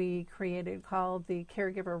group that we created called the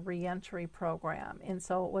Caregiver Reentry Program. And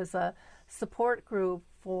so it was a support group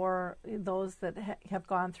for those that have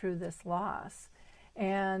gone through this loss.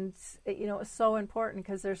 And, it's so important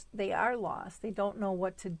because they are lost. They don't know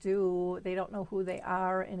what to do. They don't know who they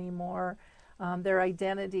are anymore. Their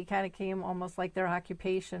identity kind of came almost like their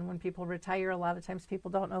occupation. When people retire, a lot of times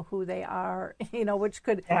people don't know who they are, which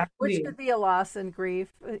could be a loss and grief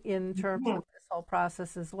in terms of this whole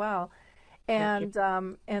process as well. And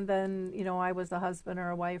then, you know, I was a husband or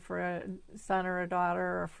a wife or a son or a daughter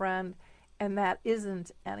or a friend, and that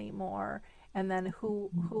isn't anymore. And then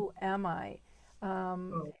who am I?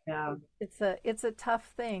 It's a tough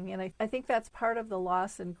thing. And I think that's part of the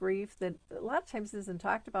loss and grief that a lot of times isn't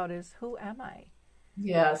talked about is who am I?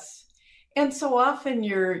 Yes. And so often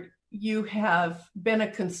you have been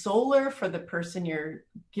a consoler for the person you're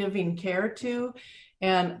giving care to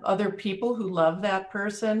and other people who love that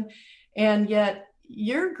person. And yet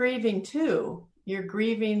you're grieving too. You're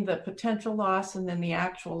grieving the potential loss and then the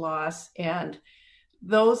actual loss. And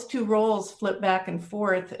those two roles flip back and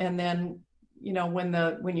forth. And then, you know,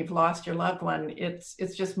 when you've lost your loved one, it's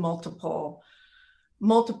just multiple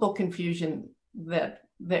confusion that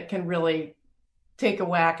can really take a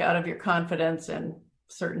whack out of your confidence and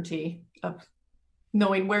certainty of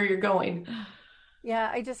knowing where you're going.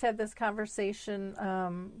 Yeah, I just had this conversation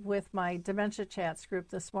with my Dementia Chats group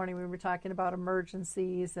this morning. We were talking about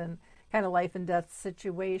emergencies and kind of life and death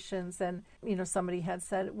situations. And, you know, somebody had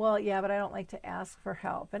said, well, yeah, but I don't like to ask for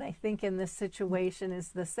help. And I think in this situation is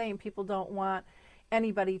the same. People don't want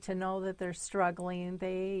anybody to know that they're struggling.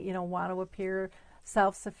 They, you know, want to appear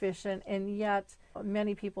self-sufficient. And yet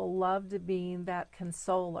many people loved being that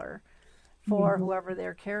consoler for whoever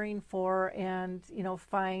they're caring for, and, you know,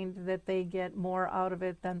 find that they get more out of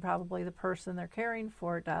it than probably the person they're caring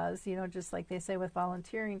for does, you know, just like they say with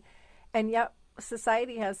volunteering. And yet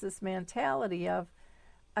society has this mentality of,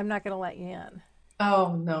 I'm not going to let you in.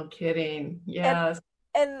 Oh, no kidding. Yes.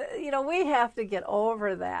 And you know, we have to get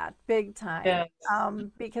over that big time. Yes.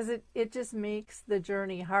 Because it just makes the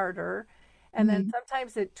journey harder. And then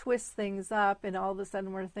sometimes it twists things up, and all of a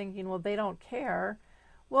sudden we're thinking, well, they don't care.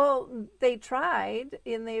 Well, they tried,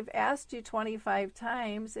 and they've asked you 25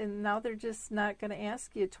 times, and now they're just not going to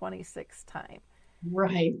ask you 26th time.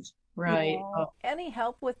 Right. You know, any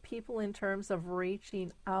help with people in terms of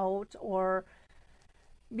reaching out or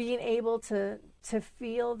being able to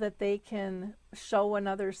feel that they can show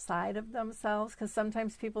another side of themselves? Because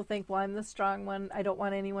sometimes people think, well, I'm the strong one. I don't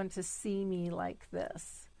want anyone to see me like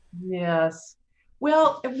this. Yes.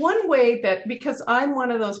 Well, one way that, because I'm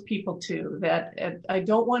one of those people too, that I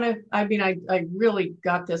don't want to, I mean, I really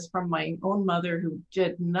got this from my own mother, who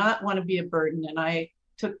did not want to be a burden. And I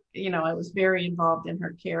took, you know, I was very involved in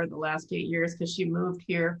her care the last 8 years because she moved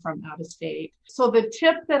here from out of state. So the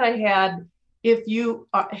tip that I had, if you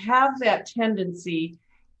have that tendency,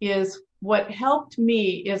 is what helped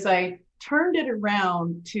me is I turned it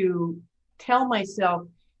around to tell myself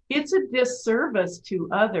it's a disservice to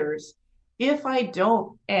others if I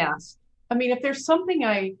don't ask. I mean, if there's something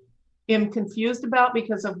I am confused about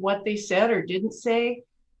because of what they said or didn't say,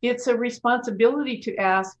 it's a responsibility to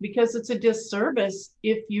ask, because it's a disservice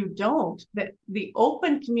if you don't. That the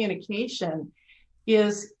open communication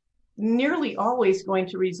is nearly always going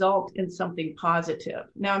to result in something positive.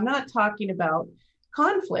 Now, I'm not talking about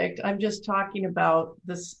conflict. I'm just talking about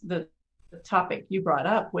the topic you brought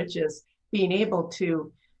up, which is being able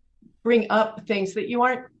to bring up things that you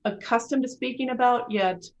aren't accustomed to speaking about,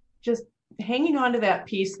 yet just hanging on to that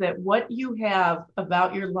piece that what you have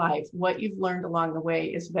about your life, what you've learned along the way,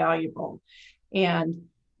 is valuable. And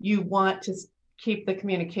you want to keep the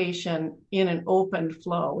communication in an open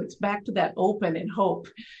flow. It's back to that open and hope.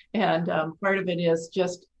 And part of it is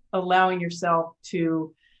just allowing yourself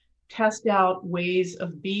to test out ways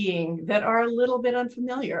of being that are a little bit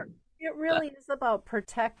unfamiliar. It really is about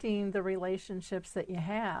protecting the relationships that you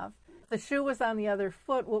have. If the shoe was on the other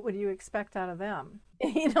foot, what would you expect out of them?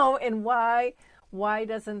 You know, and why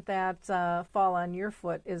doesn't that fall on your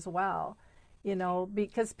foot as well? You know,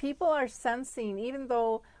 because people are sensing, even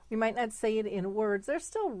though we might not say it in words, they're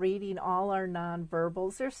still reading all our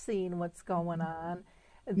nonverbals. They're seeing what's going on.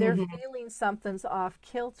 They're feeling something's off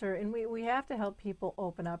kilter, and we have to help people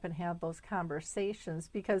open up and have those conversations,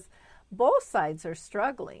 because both sides are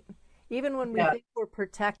struggling. Even when we think we're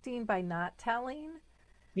protecting by not telling,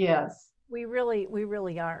 yes, we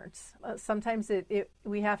really aren't. Sometimes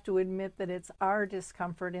we have to admit that it's our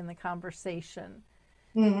discomfort in the conversation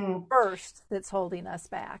first that's holding us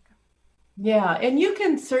back. Yeah, and you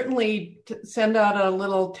can certainly send out a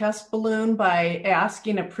little test balloon by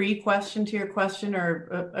asking a pre-question to your question,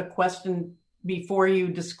 or a question before you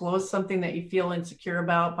disclose something that you feel insecure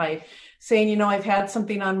about, by saying, you know, I've had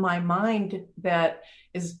something on my mind that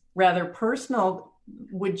is rather personal.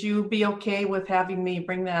 Would you be okay with having me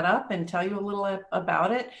bring that up and tell you a little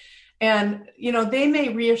about it? And, you know, they may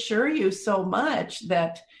reassure you so much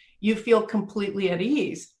that you feel completely at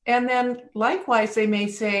ease. And then likewise, they may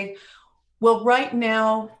say, well, right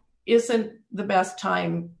now isn't the best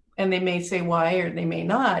time. And they may say why, or they may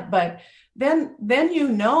not, but then you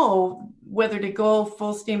know whether to go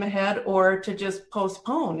full steam ahead or to just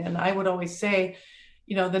postpone. And I would always say,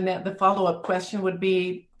 the follow-up question would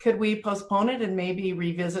be, could we postpone it and maybe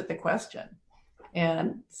revisit the question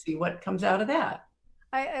and see what comes out of that?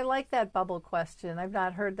 I like that bubble question. I've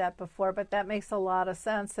not heard that before, but that makes a lot of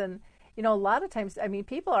sense. And, a lot of times,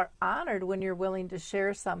 people are honored when you're willing to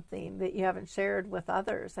share something that you haven't shared with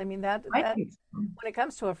others. That when it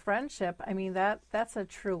comes to a friendship, that's a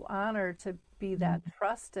true honor to be that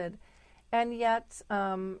trusted. And yet,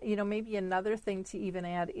 maybe another thing to even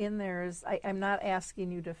add in there is I'm not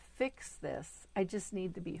asking you to fix this. I just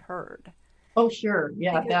need to be heard. Oh, sure.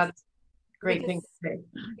 Yeah, that's a great thing to say.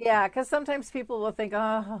 Yeah, because sometimes people will think,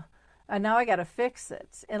 oh, and now I got to fix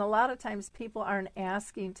it. And a lot of times people aren't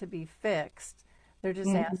asking to be fixed. They're just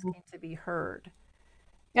asking to be heard.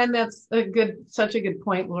 And that's such a good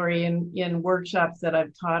point, Lori, in workshops that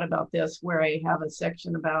I've taught about this, where I have a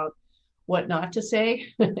section about what not to say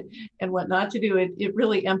and what not to do. It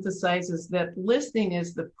really emphasizes that listening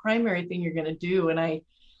is the primary thing you're going to do. And I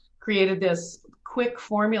created this quick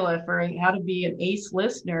formula for how to be an ace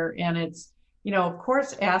listener. And it's, of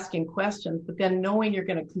course, asking questions, but then knowing you're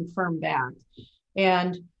going to confirm back,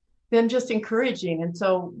 and then just encouraging. And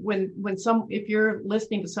so if you're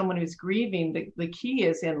listening to someone who's grieving, the key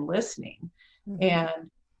is in listening and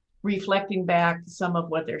reflecting back some of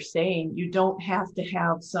what they're saying. You don't have to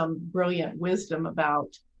have some brilliant wisdom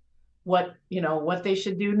about what they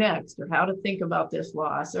should do next or how to think about this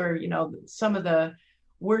loss, or, some of the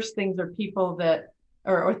worst things are people that,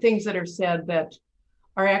 or things that are said that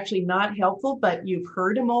are actually not helpful, but you've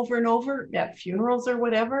heard them over and over at funerals or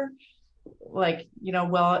whatever. Like,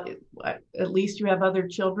 well, at least you have other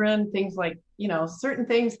children, things like, certain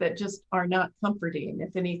things that just are not comforting.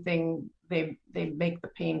 If anything, they make the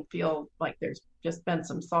pain feel like there's just been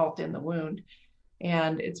some salt in the wound.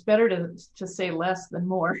 And it's better to say less than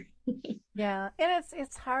more. Yeah. And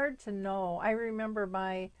it's hard to know. I remember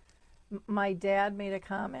my dad made a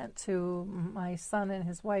comment to my son and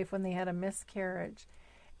his wife when they had a miscarriage.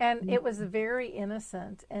 And it was very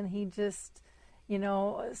innocent. And he just,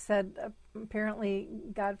 said apparently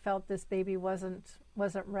God felt this baby wasn't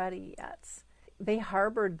ready yet. They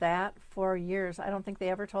harbored that for years. I don't think they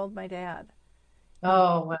ever told my dad.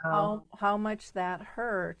 Oh, wow. How much that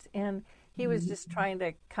hurt. And he was just trying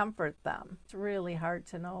to comfort them. It's really hard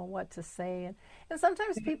to know what to say. And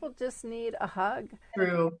sometimes people just need a hug.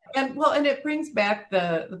 True. And it brings back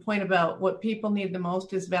the point about what people need the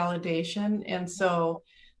most is validation. And so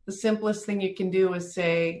the simplest thing you can do is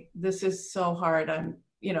say, this is so hard.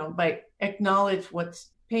 By acknowledge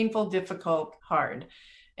what's painful, difficult, hard,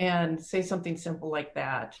 and say something simple like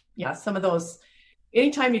that. Yeah. Some of those,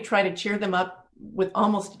 anytime you try to cheer them up with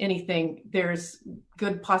almost anything, there's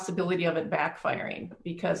good possibility of it backfiring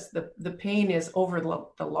because the pain is over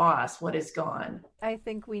the loss, what is gone. I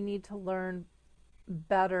think we need to learn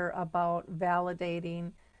better about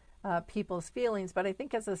validating people's feelings. But I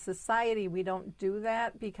think as a society, we don't do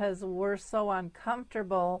that because we're so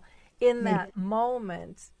uncomfortable in that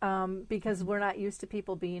moment because we're not used to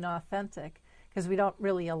people being authentic because we don't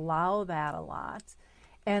really allow that a lot.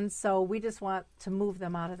 And so we just want to move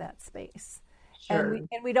them out of that space. Sure.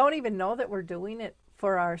 And we don't even know that we're doing it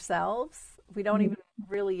for ourselves. We don't even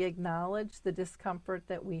really acknowledge the discomfort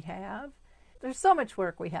that we have. There's so much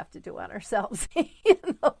work we have to do on ourselves,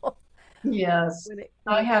 Yes.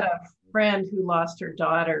 I had a friend who lost her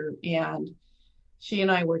daughter, and she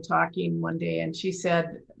and I were talking one day, and she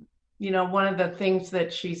said, one of the things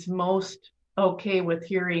that she's most okay with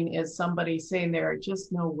hearing is somebody saying there are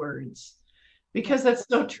just no words, because that's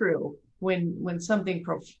so true. When something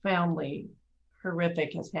profoundly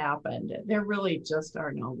horrific has happened, there really just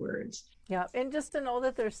are no words. Yeah, and just to know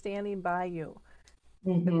that they're standing by you.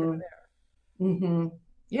 Mm-hmm. Mm-hmm.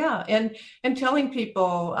 Yeah, and telling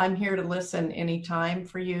people I'm here to listen anytime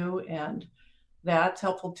for you, and that's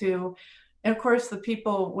helpful too. And of course, the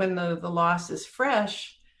people, when the loss is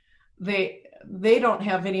fresh, they don't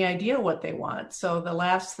have any idea what they want. So the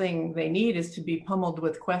last thing they need is to be pummeled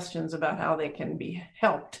with questions about how they can be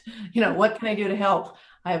helped. What can I do to help?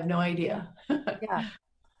 I have no idea.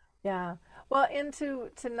 Yeah. Well, and to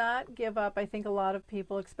not give up, I think a lot of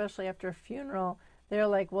people, especially after a funeral, they're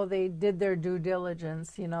like, well, they did their due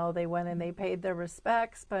diligence, they went and they paid their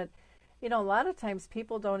respects. But, a lot of times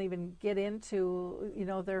people don't even get into,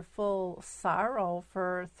 their full sorrow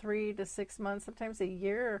for 3 to 6 months, sometimes a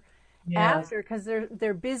year after, because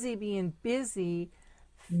they're busy being busy,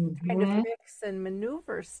 kind of mix and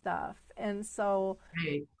maneuver stuff. And so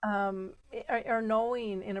are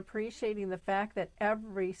knowing and appreciating the fact that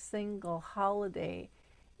every single holiday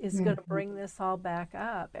is going to bring this all back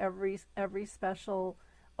up. Every special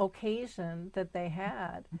occasion that they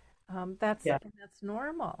had, that's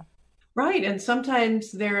normal. Right. And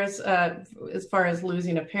sometimes there's, as far as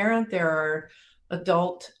losing a parent, there are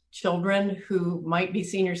adult children who might be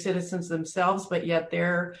senior citizens themselves, but yet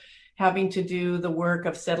they're having to do the work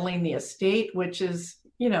of settling the estate, which is,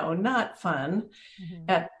 not fun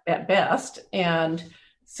at best. And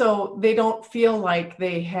so they don't feel like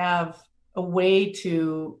they have a way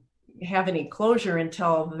to have any closure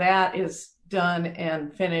until that is done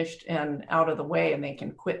and finished and out of the way, and they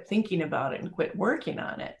can quit thinking about it and quit working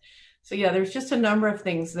on it. So there's just a number of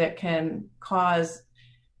things that can cause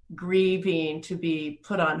grieving to be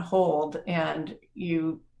put on hold, and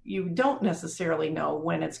you don't necessarily know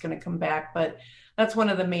when it's going to come back. But that's one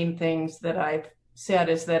of the main things that I've said,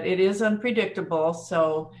 is that it is unpredictable.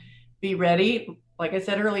 So be ready, like I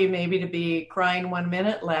said earlier, maybe to be crying 1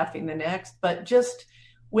 minute, laughing the next, but just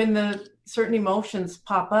when the certain emotions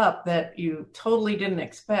pop up that you totally didn't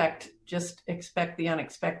expect, just expect the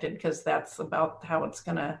unexpected, because that's about how it's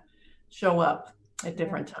going to show up at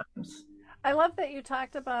different times. I love that you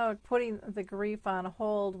talked about putting the grief on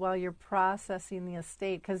hold while you're processing the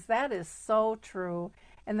estate, because that is so true.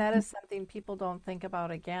 And that is something people don't think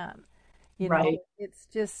about again. Right. It's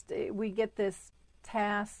just, we get this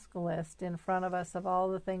task list in front of us of all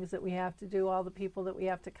the things that we have to do, all the people that we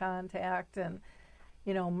have to contact and,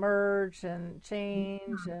 merge and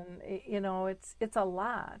change. And, it's a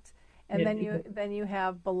lot. And then you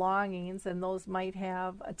have belongings, and those might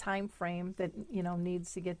have a time frame that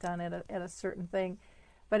needs to get done at a certain thing.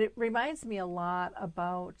 But it reminds me a lot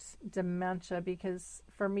about dementia, because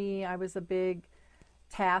for me, I was a big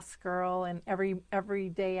task girl, and every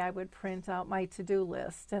day I would print out my to-do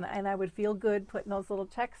list, and I would feel good putting those little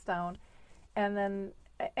checks down, and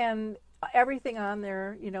everything on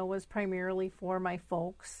there was primarily for my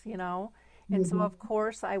folks, and so of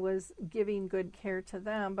course I was giving good care to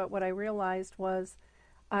them, but what I realized was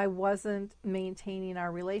I wasn't maintaining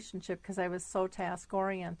our relationship because I was so task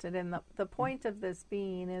oriented. And the point of this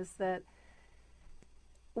being is that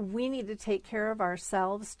we need to take care of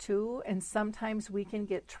ourselves too, and sometimes we can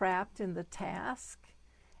get trapped in the task.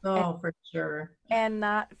 For sure. And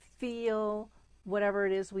not feel whatever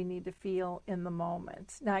it is we need to feel in the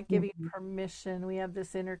moment, not giving permission. We have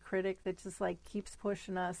this inner critic that just keeps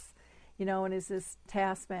pushing us, and is this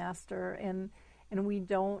taskmaster, and we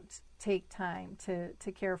don't take time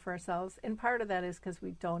to care for ourselves. And part of that is because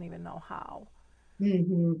we don't even know how.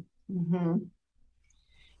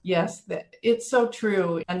 Yes, it's so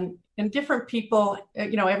true. And different people,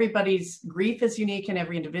 everybody's grief is unique and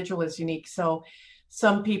every individual is unique. So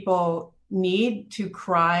some people need to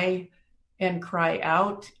cry and cry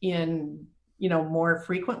out in, more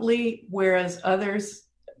frequently, whereas others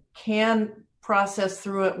can process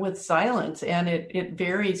through it with silence, and it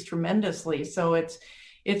varies tremendously. So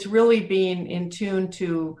it's really being in tune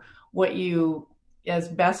to what you, as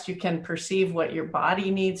best you can perceive, what your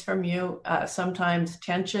body needs from you. Sometimes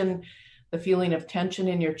tension, the feeling of tension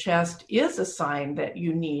in your chest, is a sign that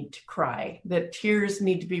you need to cry, that tears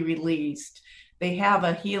need to be released. They have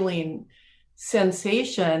a healing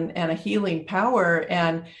sensation and a healing power.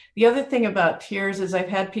 And the other thing about tears is I've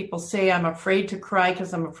had people say, I'm afraid to cry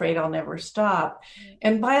because I'm afraid I'll never stop.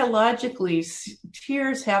 And biologically,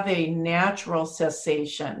 tears have a natural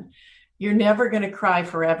cessation. You're never going to cry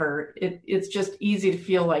forever. It's just easy to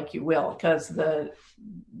feel like you will because the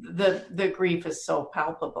grief is so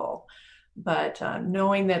palpable. But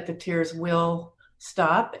knowing that the tears will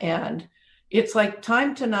stop, and it's like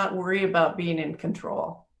time to not worry about being in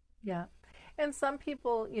control. Yeah. And some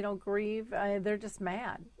people, grieve. They're just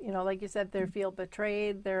mad. Like you said, they feel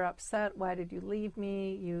betrayed. They're upset. Why did you leave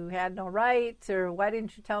me? You had no right. Or why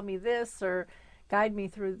didn't you tell me this? Or guide me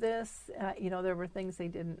through this. There were things they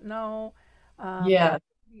didn't know.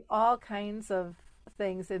 All kinds of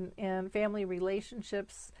things. And family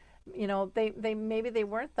relationships, they maybe they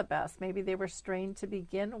weren't the best. Maybe they were strained to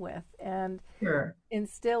begin with. And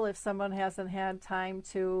still, if someone hasn't had time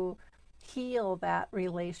to heal that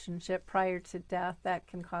relationship prior to death, that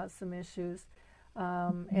can cause some issues.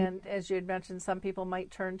 And as you had mentioned, some people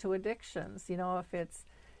might turn to addictions, if it's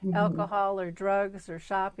alcohol or drugs or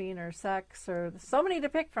shopping or sex, or so many to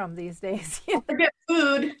pick from these days. Forget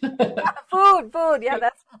food. Food. Yeah,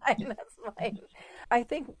 that's mine. I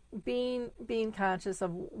think being conscious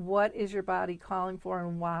of what is your body calling for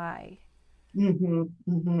and why.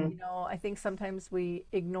 I think sometimes we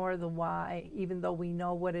ignore the why, even though we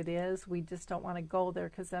know what it is. We just don't want to go there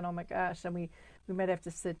because then, oh my gosh, and we might have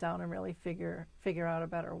to sit down and really figure out a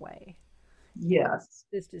better way. Yes.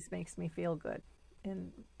 This just makes me feel good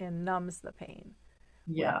and numbs the pain.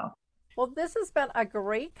 Yeah. Well, this has been a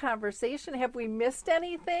great conversation. Have we missed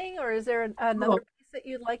anything, or is there another Oh, piece that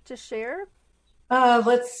you'd like to share?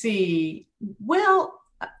 let's see. Well,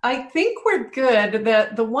 I think we're good.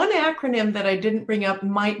 The one acronym that I didn't bring up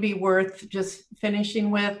might be worth just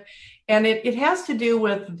finishing with, and it has to do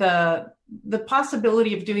with the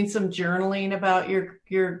possibility of doing some journaling about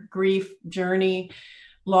your grief journey,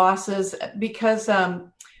 losses, because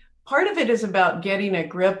part of it is about getting a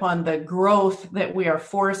grip on the growth that we are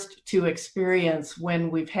forced to experience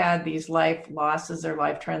when we've had these life losses or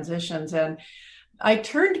life transitions. And I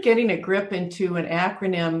turned getting a grip into an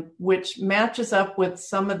acronym which matches up with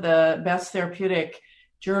some of the best therapeutic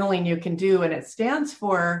journaling you can do. And it stands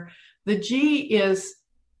for, the G is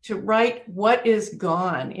to write what is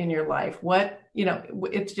gone in your life.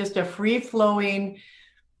 It's just a free flowing,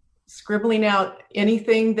 scribbling out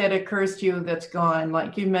anything that occurs to you that's gone.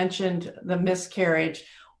 Like you mentioned, the miscarriage.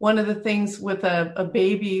 One of the things with a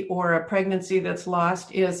baby or a pregnancy that's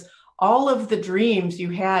lost is all of the dreams you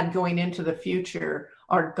had going into the future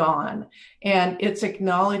are gone. And it's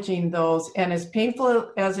acknowledging those. And as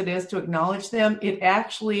painful as it is to acknowledge them, it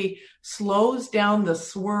actually slows down the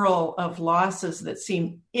swirl of losses that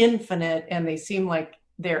seem infinite and they seem like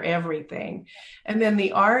they're everything. And then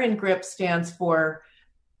the R in GRIP stands for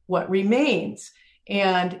what remains.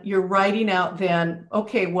 And you're writing out then,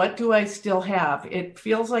 okay, what do I still have? It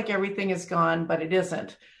feels like everything is gone, but it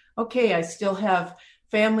isn't. Okay, I still have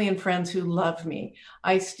family and friends who love me.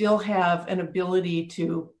 I still have an ability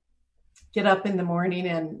to get up in the morning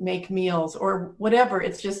and make meals or whatever.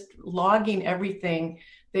 It's just logging everything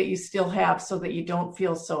that you still have so that you don't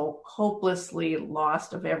feel so hopelessly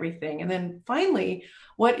lost of everything. And then finally,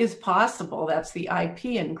 what is possible? That's the IP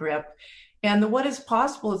in GRIP. And what is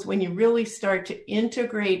possible is when you really start to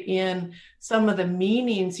integrate in some of the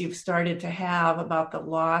meanings you've started to have about the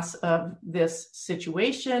loss of this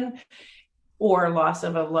situation or loss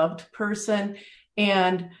of a loved person.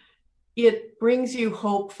 And it brings you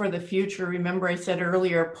hope for the future. Remember, I said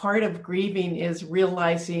earlier, part of grieving is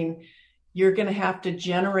realizing you're going to have to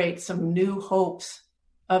generate some new hopes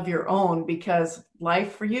of your own because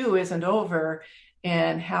life for you isn't over.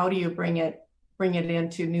 And how do you bring it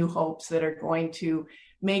into new hopes that are going to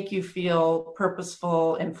make you feel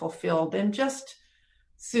purposeful and fulfilled and just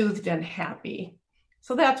soothed and happy?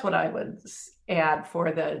 So that's what I would add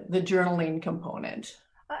for the journaling component.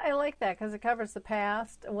 I like that because it covers the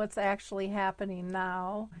past, what's actually happening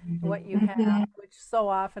now, what you Mm-hmm. have, which so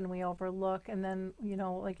often we overlook. And then,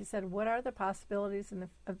 like you said, what are the possibilities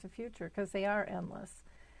of the future? Because they are endless.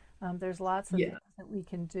 There's lots of Yeah. things that we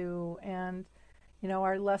can do. And,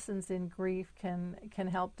 our lessons in grief can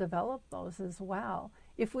help develop those as well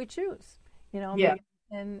if we choose. Yeah.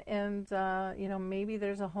 Maybe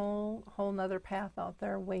there's a whole nother path out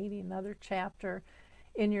there waiting, another chapter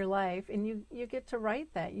in your life, and you get to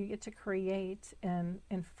write that, you get to create and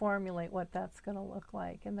formulate what that's going to look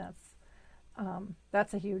like, and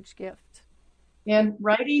that's a huge gift. And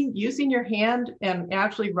writing, using your hand and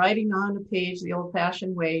actually writing on a page the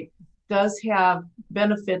old-fashioned way does have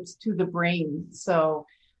benefits to the brain. So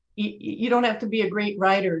you don't have to be a great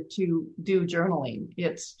writer to do journaling.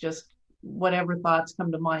 It's just whatever thoughts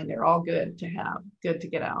come to mind. They're all good to have, good to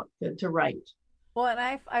get out, good to write. Well,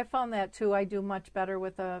 and I found that too. I do much better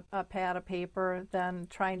with a pad of paper than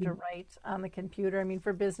trying to write on the computer. I mean,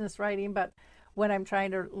 for business writing, but when I'm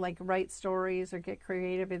trying to write stories or get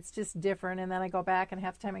creative, it's just different. And then I go back and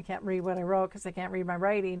half the time I can't read what I wrote because I can't read my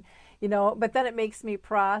writing, but then it makes me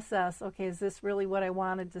process, okay, is this really what I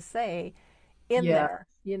wanted to say in there,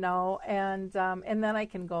 and then I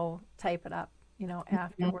can go type it up,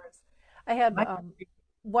 afterwards. I had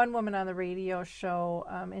one woman on the radio show,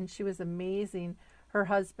 and she was amazing. Her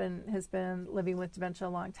husband has been living with dementia a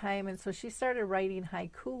long time, and so she started writing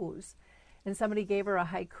haikus. And somebody gave her a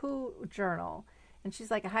haiku journal. And she's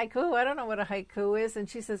like, a haiku? I don't know what a haiku is. And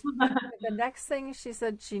she says, the next thing she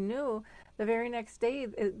said she knew, the very next day,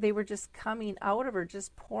 they were just coming out of her,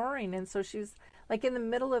 just pouring. And so she was like in the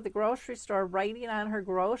middle of the grocery store writing on her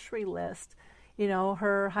grocery list,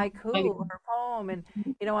 her haiku, her poem, and,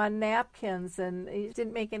 on napkins. And it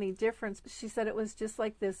didn't make any difference. She said it was just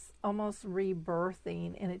like this almost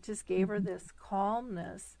rebirthing. And it just gave her this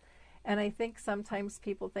calmness. And I think sometimes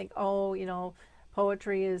people think,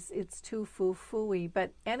 poetry it's too foo-foo-y,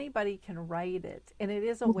 but anybody can write it, and it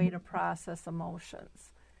is a way to process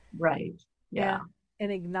emotions. Right. Yeah.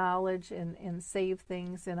 And acknowledge and save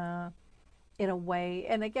things in a way.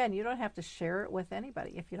 And again, you don't have to share it with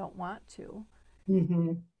anybody if you don't want to.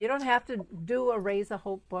 Mm-hmm. You don't have to do a Raise a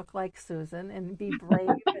Hope book like Susan and be brave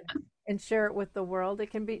and share it with the world.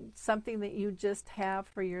 It can be something that you just have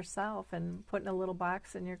for yourself and put in a little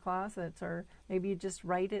box in your closet, or maybe you just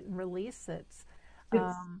write it and release it.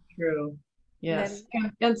 It's true. Yes.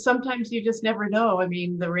 Then, And sometimes you just never know. I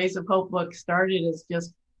mean, the Rays of Hope book started as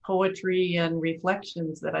just poetry and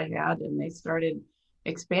reflections that I had, and they started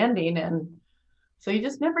expanding. And so you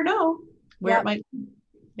just never know where it might be.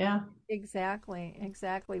 Yeah. exactly,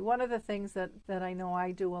 exactly. One of the things that I know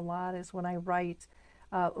I do a lot is when I write,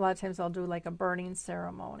 a lot of times I'll do like a burning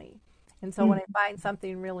ceremony. And so when I find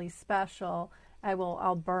something really special,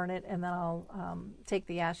 I'll burn it, and then I'll take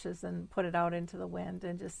the ashes and put it out into the wind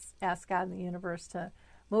and just ask God and the universe to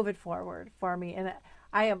move it forward for me. And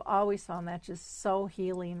I have always found that just so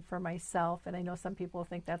healing for myself. And I know some people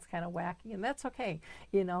think that's kind of wacky, and that's okay.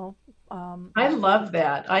 You know, I love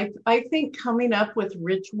that. I think coming up with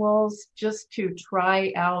rituals just to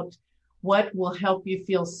try out what will help you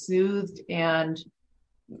feel soothed and,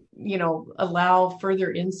 allow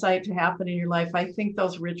further insight to happen in your life. I think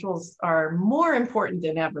those rituals are more important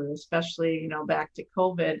than ever, especially, back to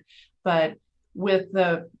COVID. But with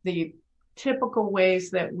the typical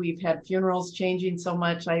ways that we've had funerals changing so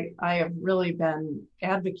much, I have really been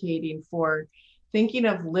advocating for thinking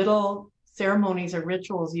of little ceremonies or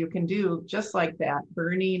rituals you can do just like that,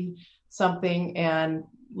 burning something and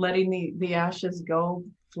letting the ashes go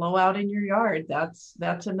flow out in your yard.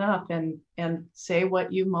 That's enough. And say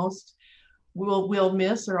what you most will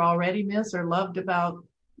miss or already miss or loved about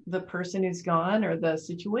the person who's gone or the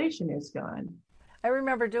situation who's gone. I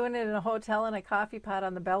remember doing it in a hotel in a coffee pot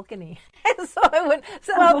on the balcony. So I would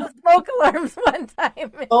set all the smoke alarms one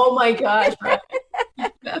time. Oh my gosh.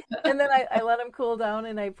 And then I let them cool down,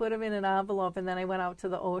 and I put them in an envelope, and then I went out to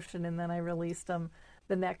the ocean, and then I released them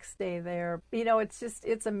the next day there.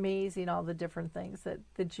 It's amazing all the different things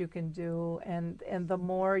that you can do. And the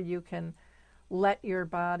more you can let your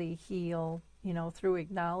body heal, through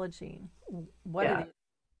acknowledging what it is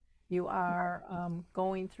you are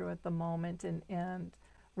going through at the moment, and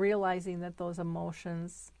realizing that those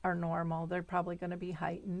emotions are normal. They're probably going to be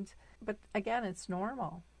heightened, but again, it's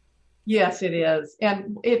normal. Yes, it is.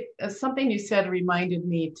 And something you said reminded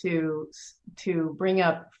me to bring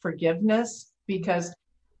up forgiveness, because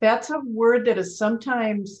that's a word that is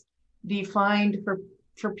sometimes defined for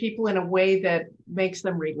people in a way that makes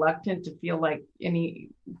them reluctant to feel like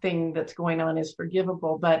anything that's going on is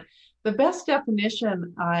forgivable. But the best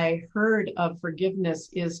definition I heard of forgiveness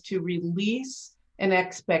is to release an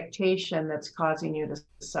expectation that's causing you to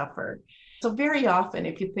suffer. So very often,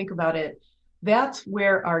 if you think about it, that's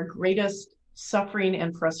where our greatest suffering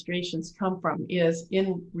and frustrations come from, is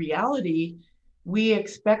in reality, we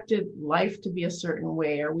expected life to be a certain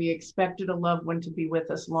way, or we expected a loved one to be with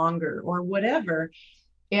us longer, or whatever.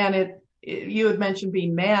 And you had mentioned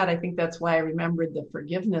being mad. I think that's why I remembered the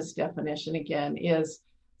forgiveness definition again, is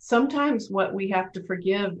sometimes what we have to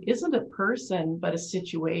forgive isn't a person, but a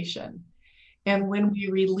situation. And when we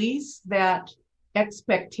release that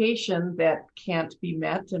expectation that can't be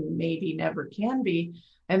met and maybe never can be,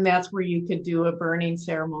 and that's where you could do a burning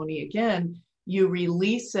ceremony again, you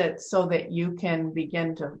release it so that you can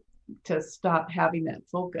begin to stop having that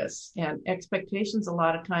focus. And expectations, a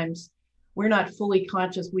lot of times, we're not fully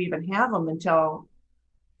conscious we even have them until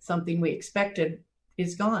something we expected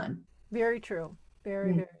is gone. Very true.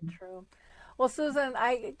 Very, very true. Well, Susan,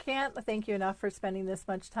 I can't thank you enough for spending this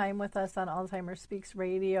much time with us on Alzheimer's Speaks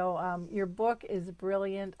Radio. Your book is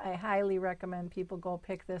brilliant. I highly recommend people go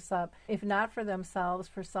pick this up, if not for themselves,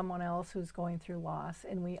 for someone else who's going through loss.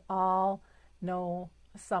 And we all know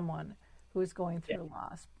someone who's going through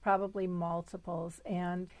loss, probably multiples.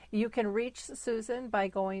 And you can reach Susan by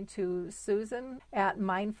going to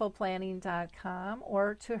susan@mindfulplanning.com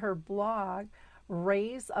or to her blog,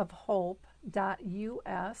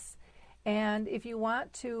 raysofhope.us. And if you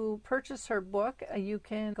want to purchase her book, you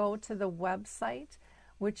can go to the website,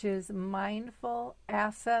 which is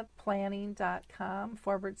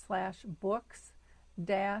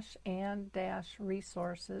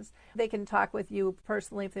mindfulassetplanning.com/books-and-resources. They can talk with you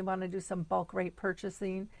personally if they want to do some bulk rate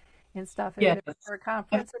purchasing and stuff. Yes. If it's for a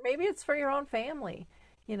conference, or maybe it's for your own family,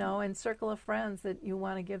 and circle of friends that you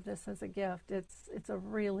want to give this as a gift. It's a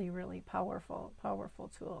really, really powerful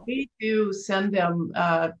tool. We do send them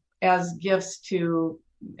as gifts to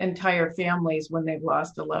entire families when they've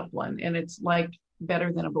lost a loved one. And it's like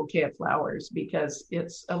better than a bouquet of flowers, because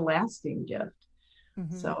it's a lasting gift.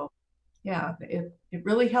 Mm-hmm. So yeah, it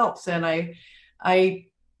really helps. And I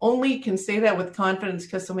only can say that with confidence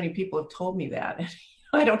because so many people have told me that.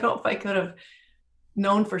 I don't know if I could have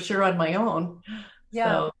known for sure on my own. Yeah.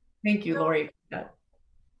 So thank you, Lori, for that.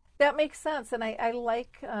 That makes sense, and I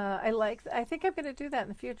think I'm going to do that in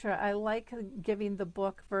the future. I like giving the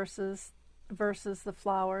book versus the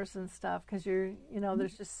flowers and stuff, because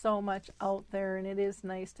there's just so much out there, and it is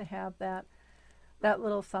nice to have that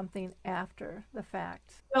little something after the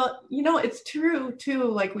fact. Well, it's true too.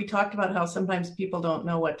 Like we talked about how sometimes people don't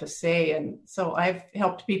know what to say. And so I've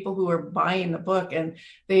helped people who are buying the book and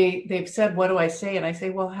they've said, what do I say? And I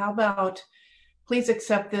say, well, how about please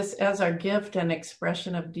accept this as our gift and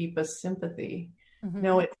expression of deepest sympathy.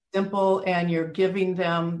 Mm-hmm. It's simple, and you're giving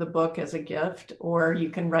them the book as a gift, or you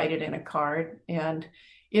can write it in a card. And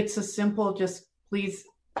it's a simple, just please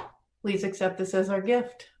accept this as our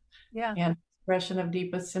gift. Yeah. And expression of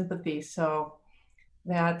deepest sympathy. So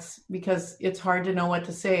that's because it's hard to know what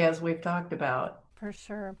to say, as we've talked about. For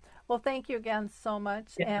sure. Well, thank you again so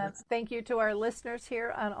much. Yes. And thank you to our listeners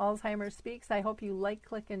here on Alzheimer's Speaks. I hope you like,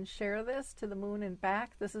 click, and share this to the moon and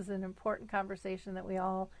back. This is an important conversation that we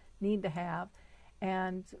all need to have.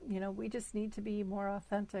 And, we just need to be more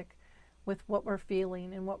authentic with what we're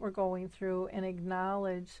feeling and what we're going through, and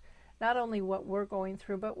acknowledge not only what we're going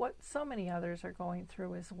through, but what so many others are going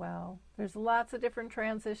through as well. There's lots of different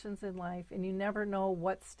transitions in life, and you never know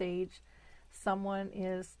what stage someone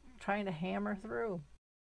is trying to hammer through.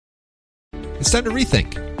 It's time to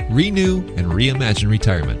rethink, renew, and reimagine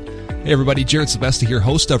retirement. Hey everybody, Jared Sebesta here,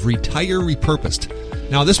 host of Retire Repurposed.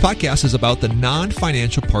 Now, this podcast is about the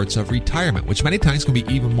non-financial parts of retirement, which many times can be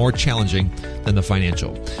even more challenging than the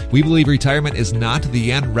financial. We believe retirement is not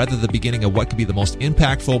the end, rather the beginning of what could be the most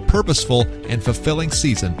impactful, purposeful, and fulfilling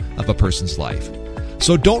season of a person's life.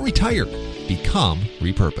 So don't retire, become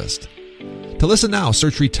repurposed. To listen now,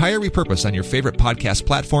 search Retire Repurposed on your favorite podcast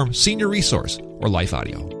platform, Senior Resource, or Life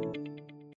Audio.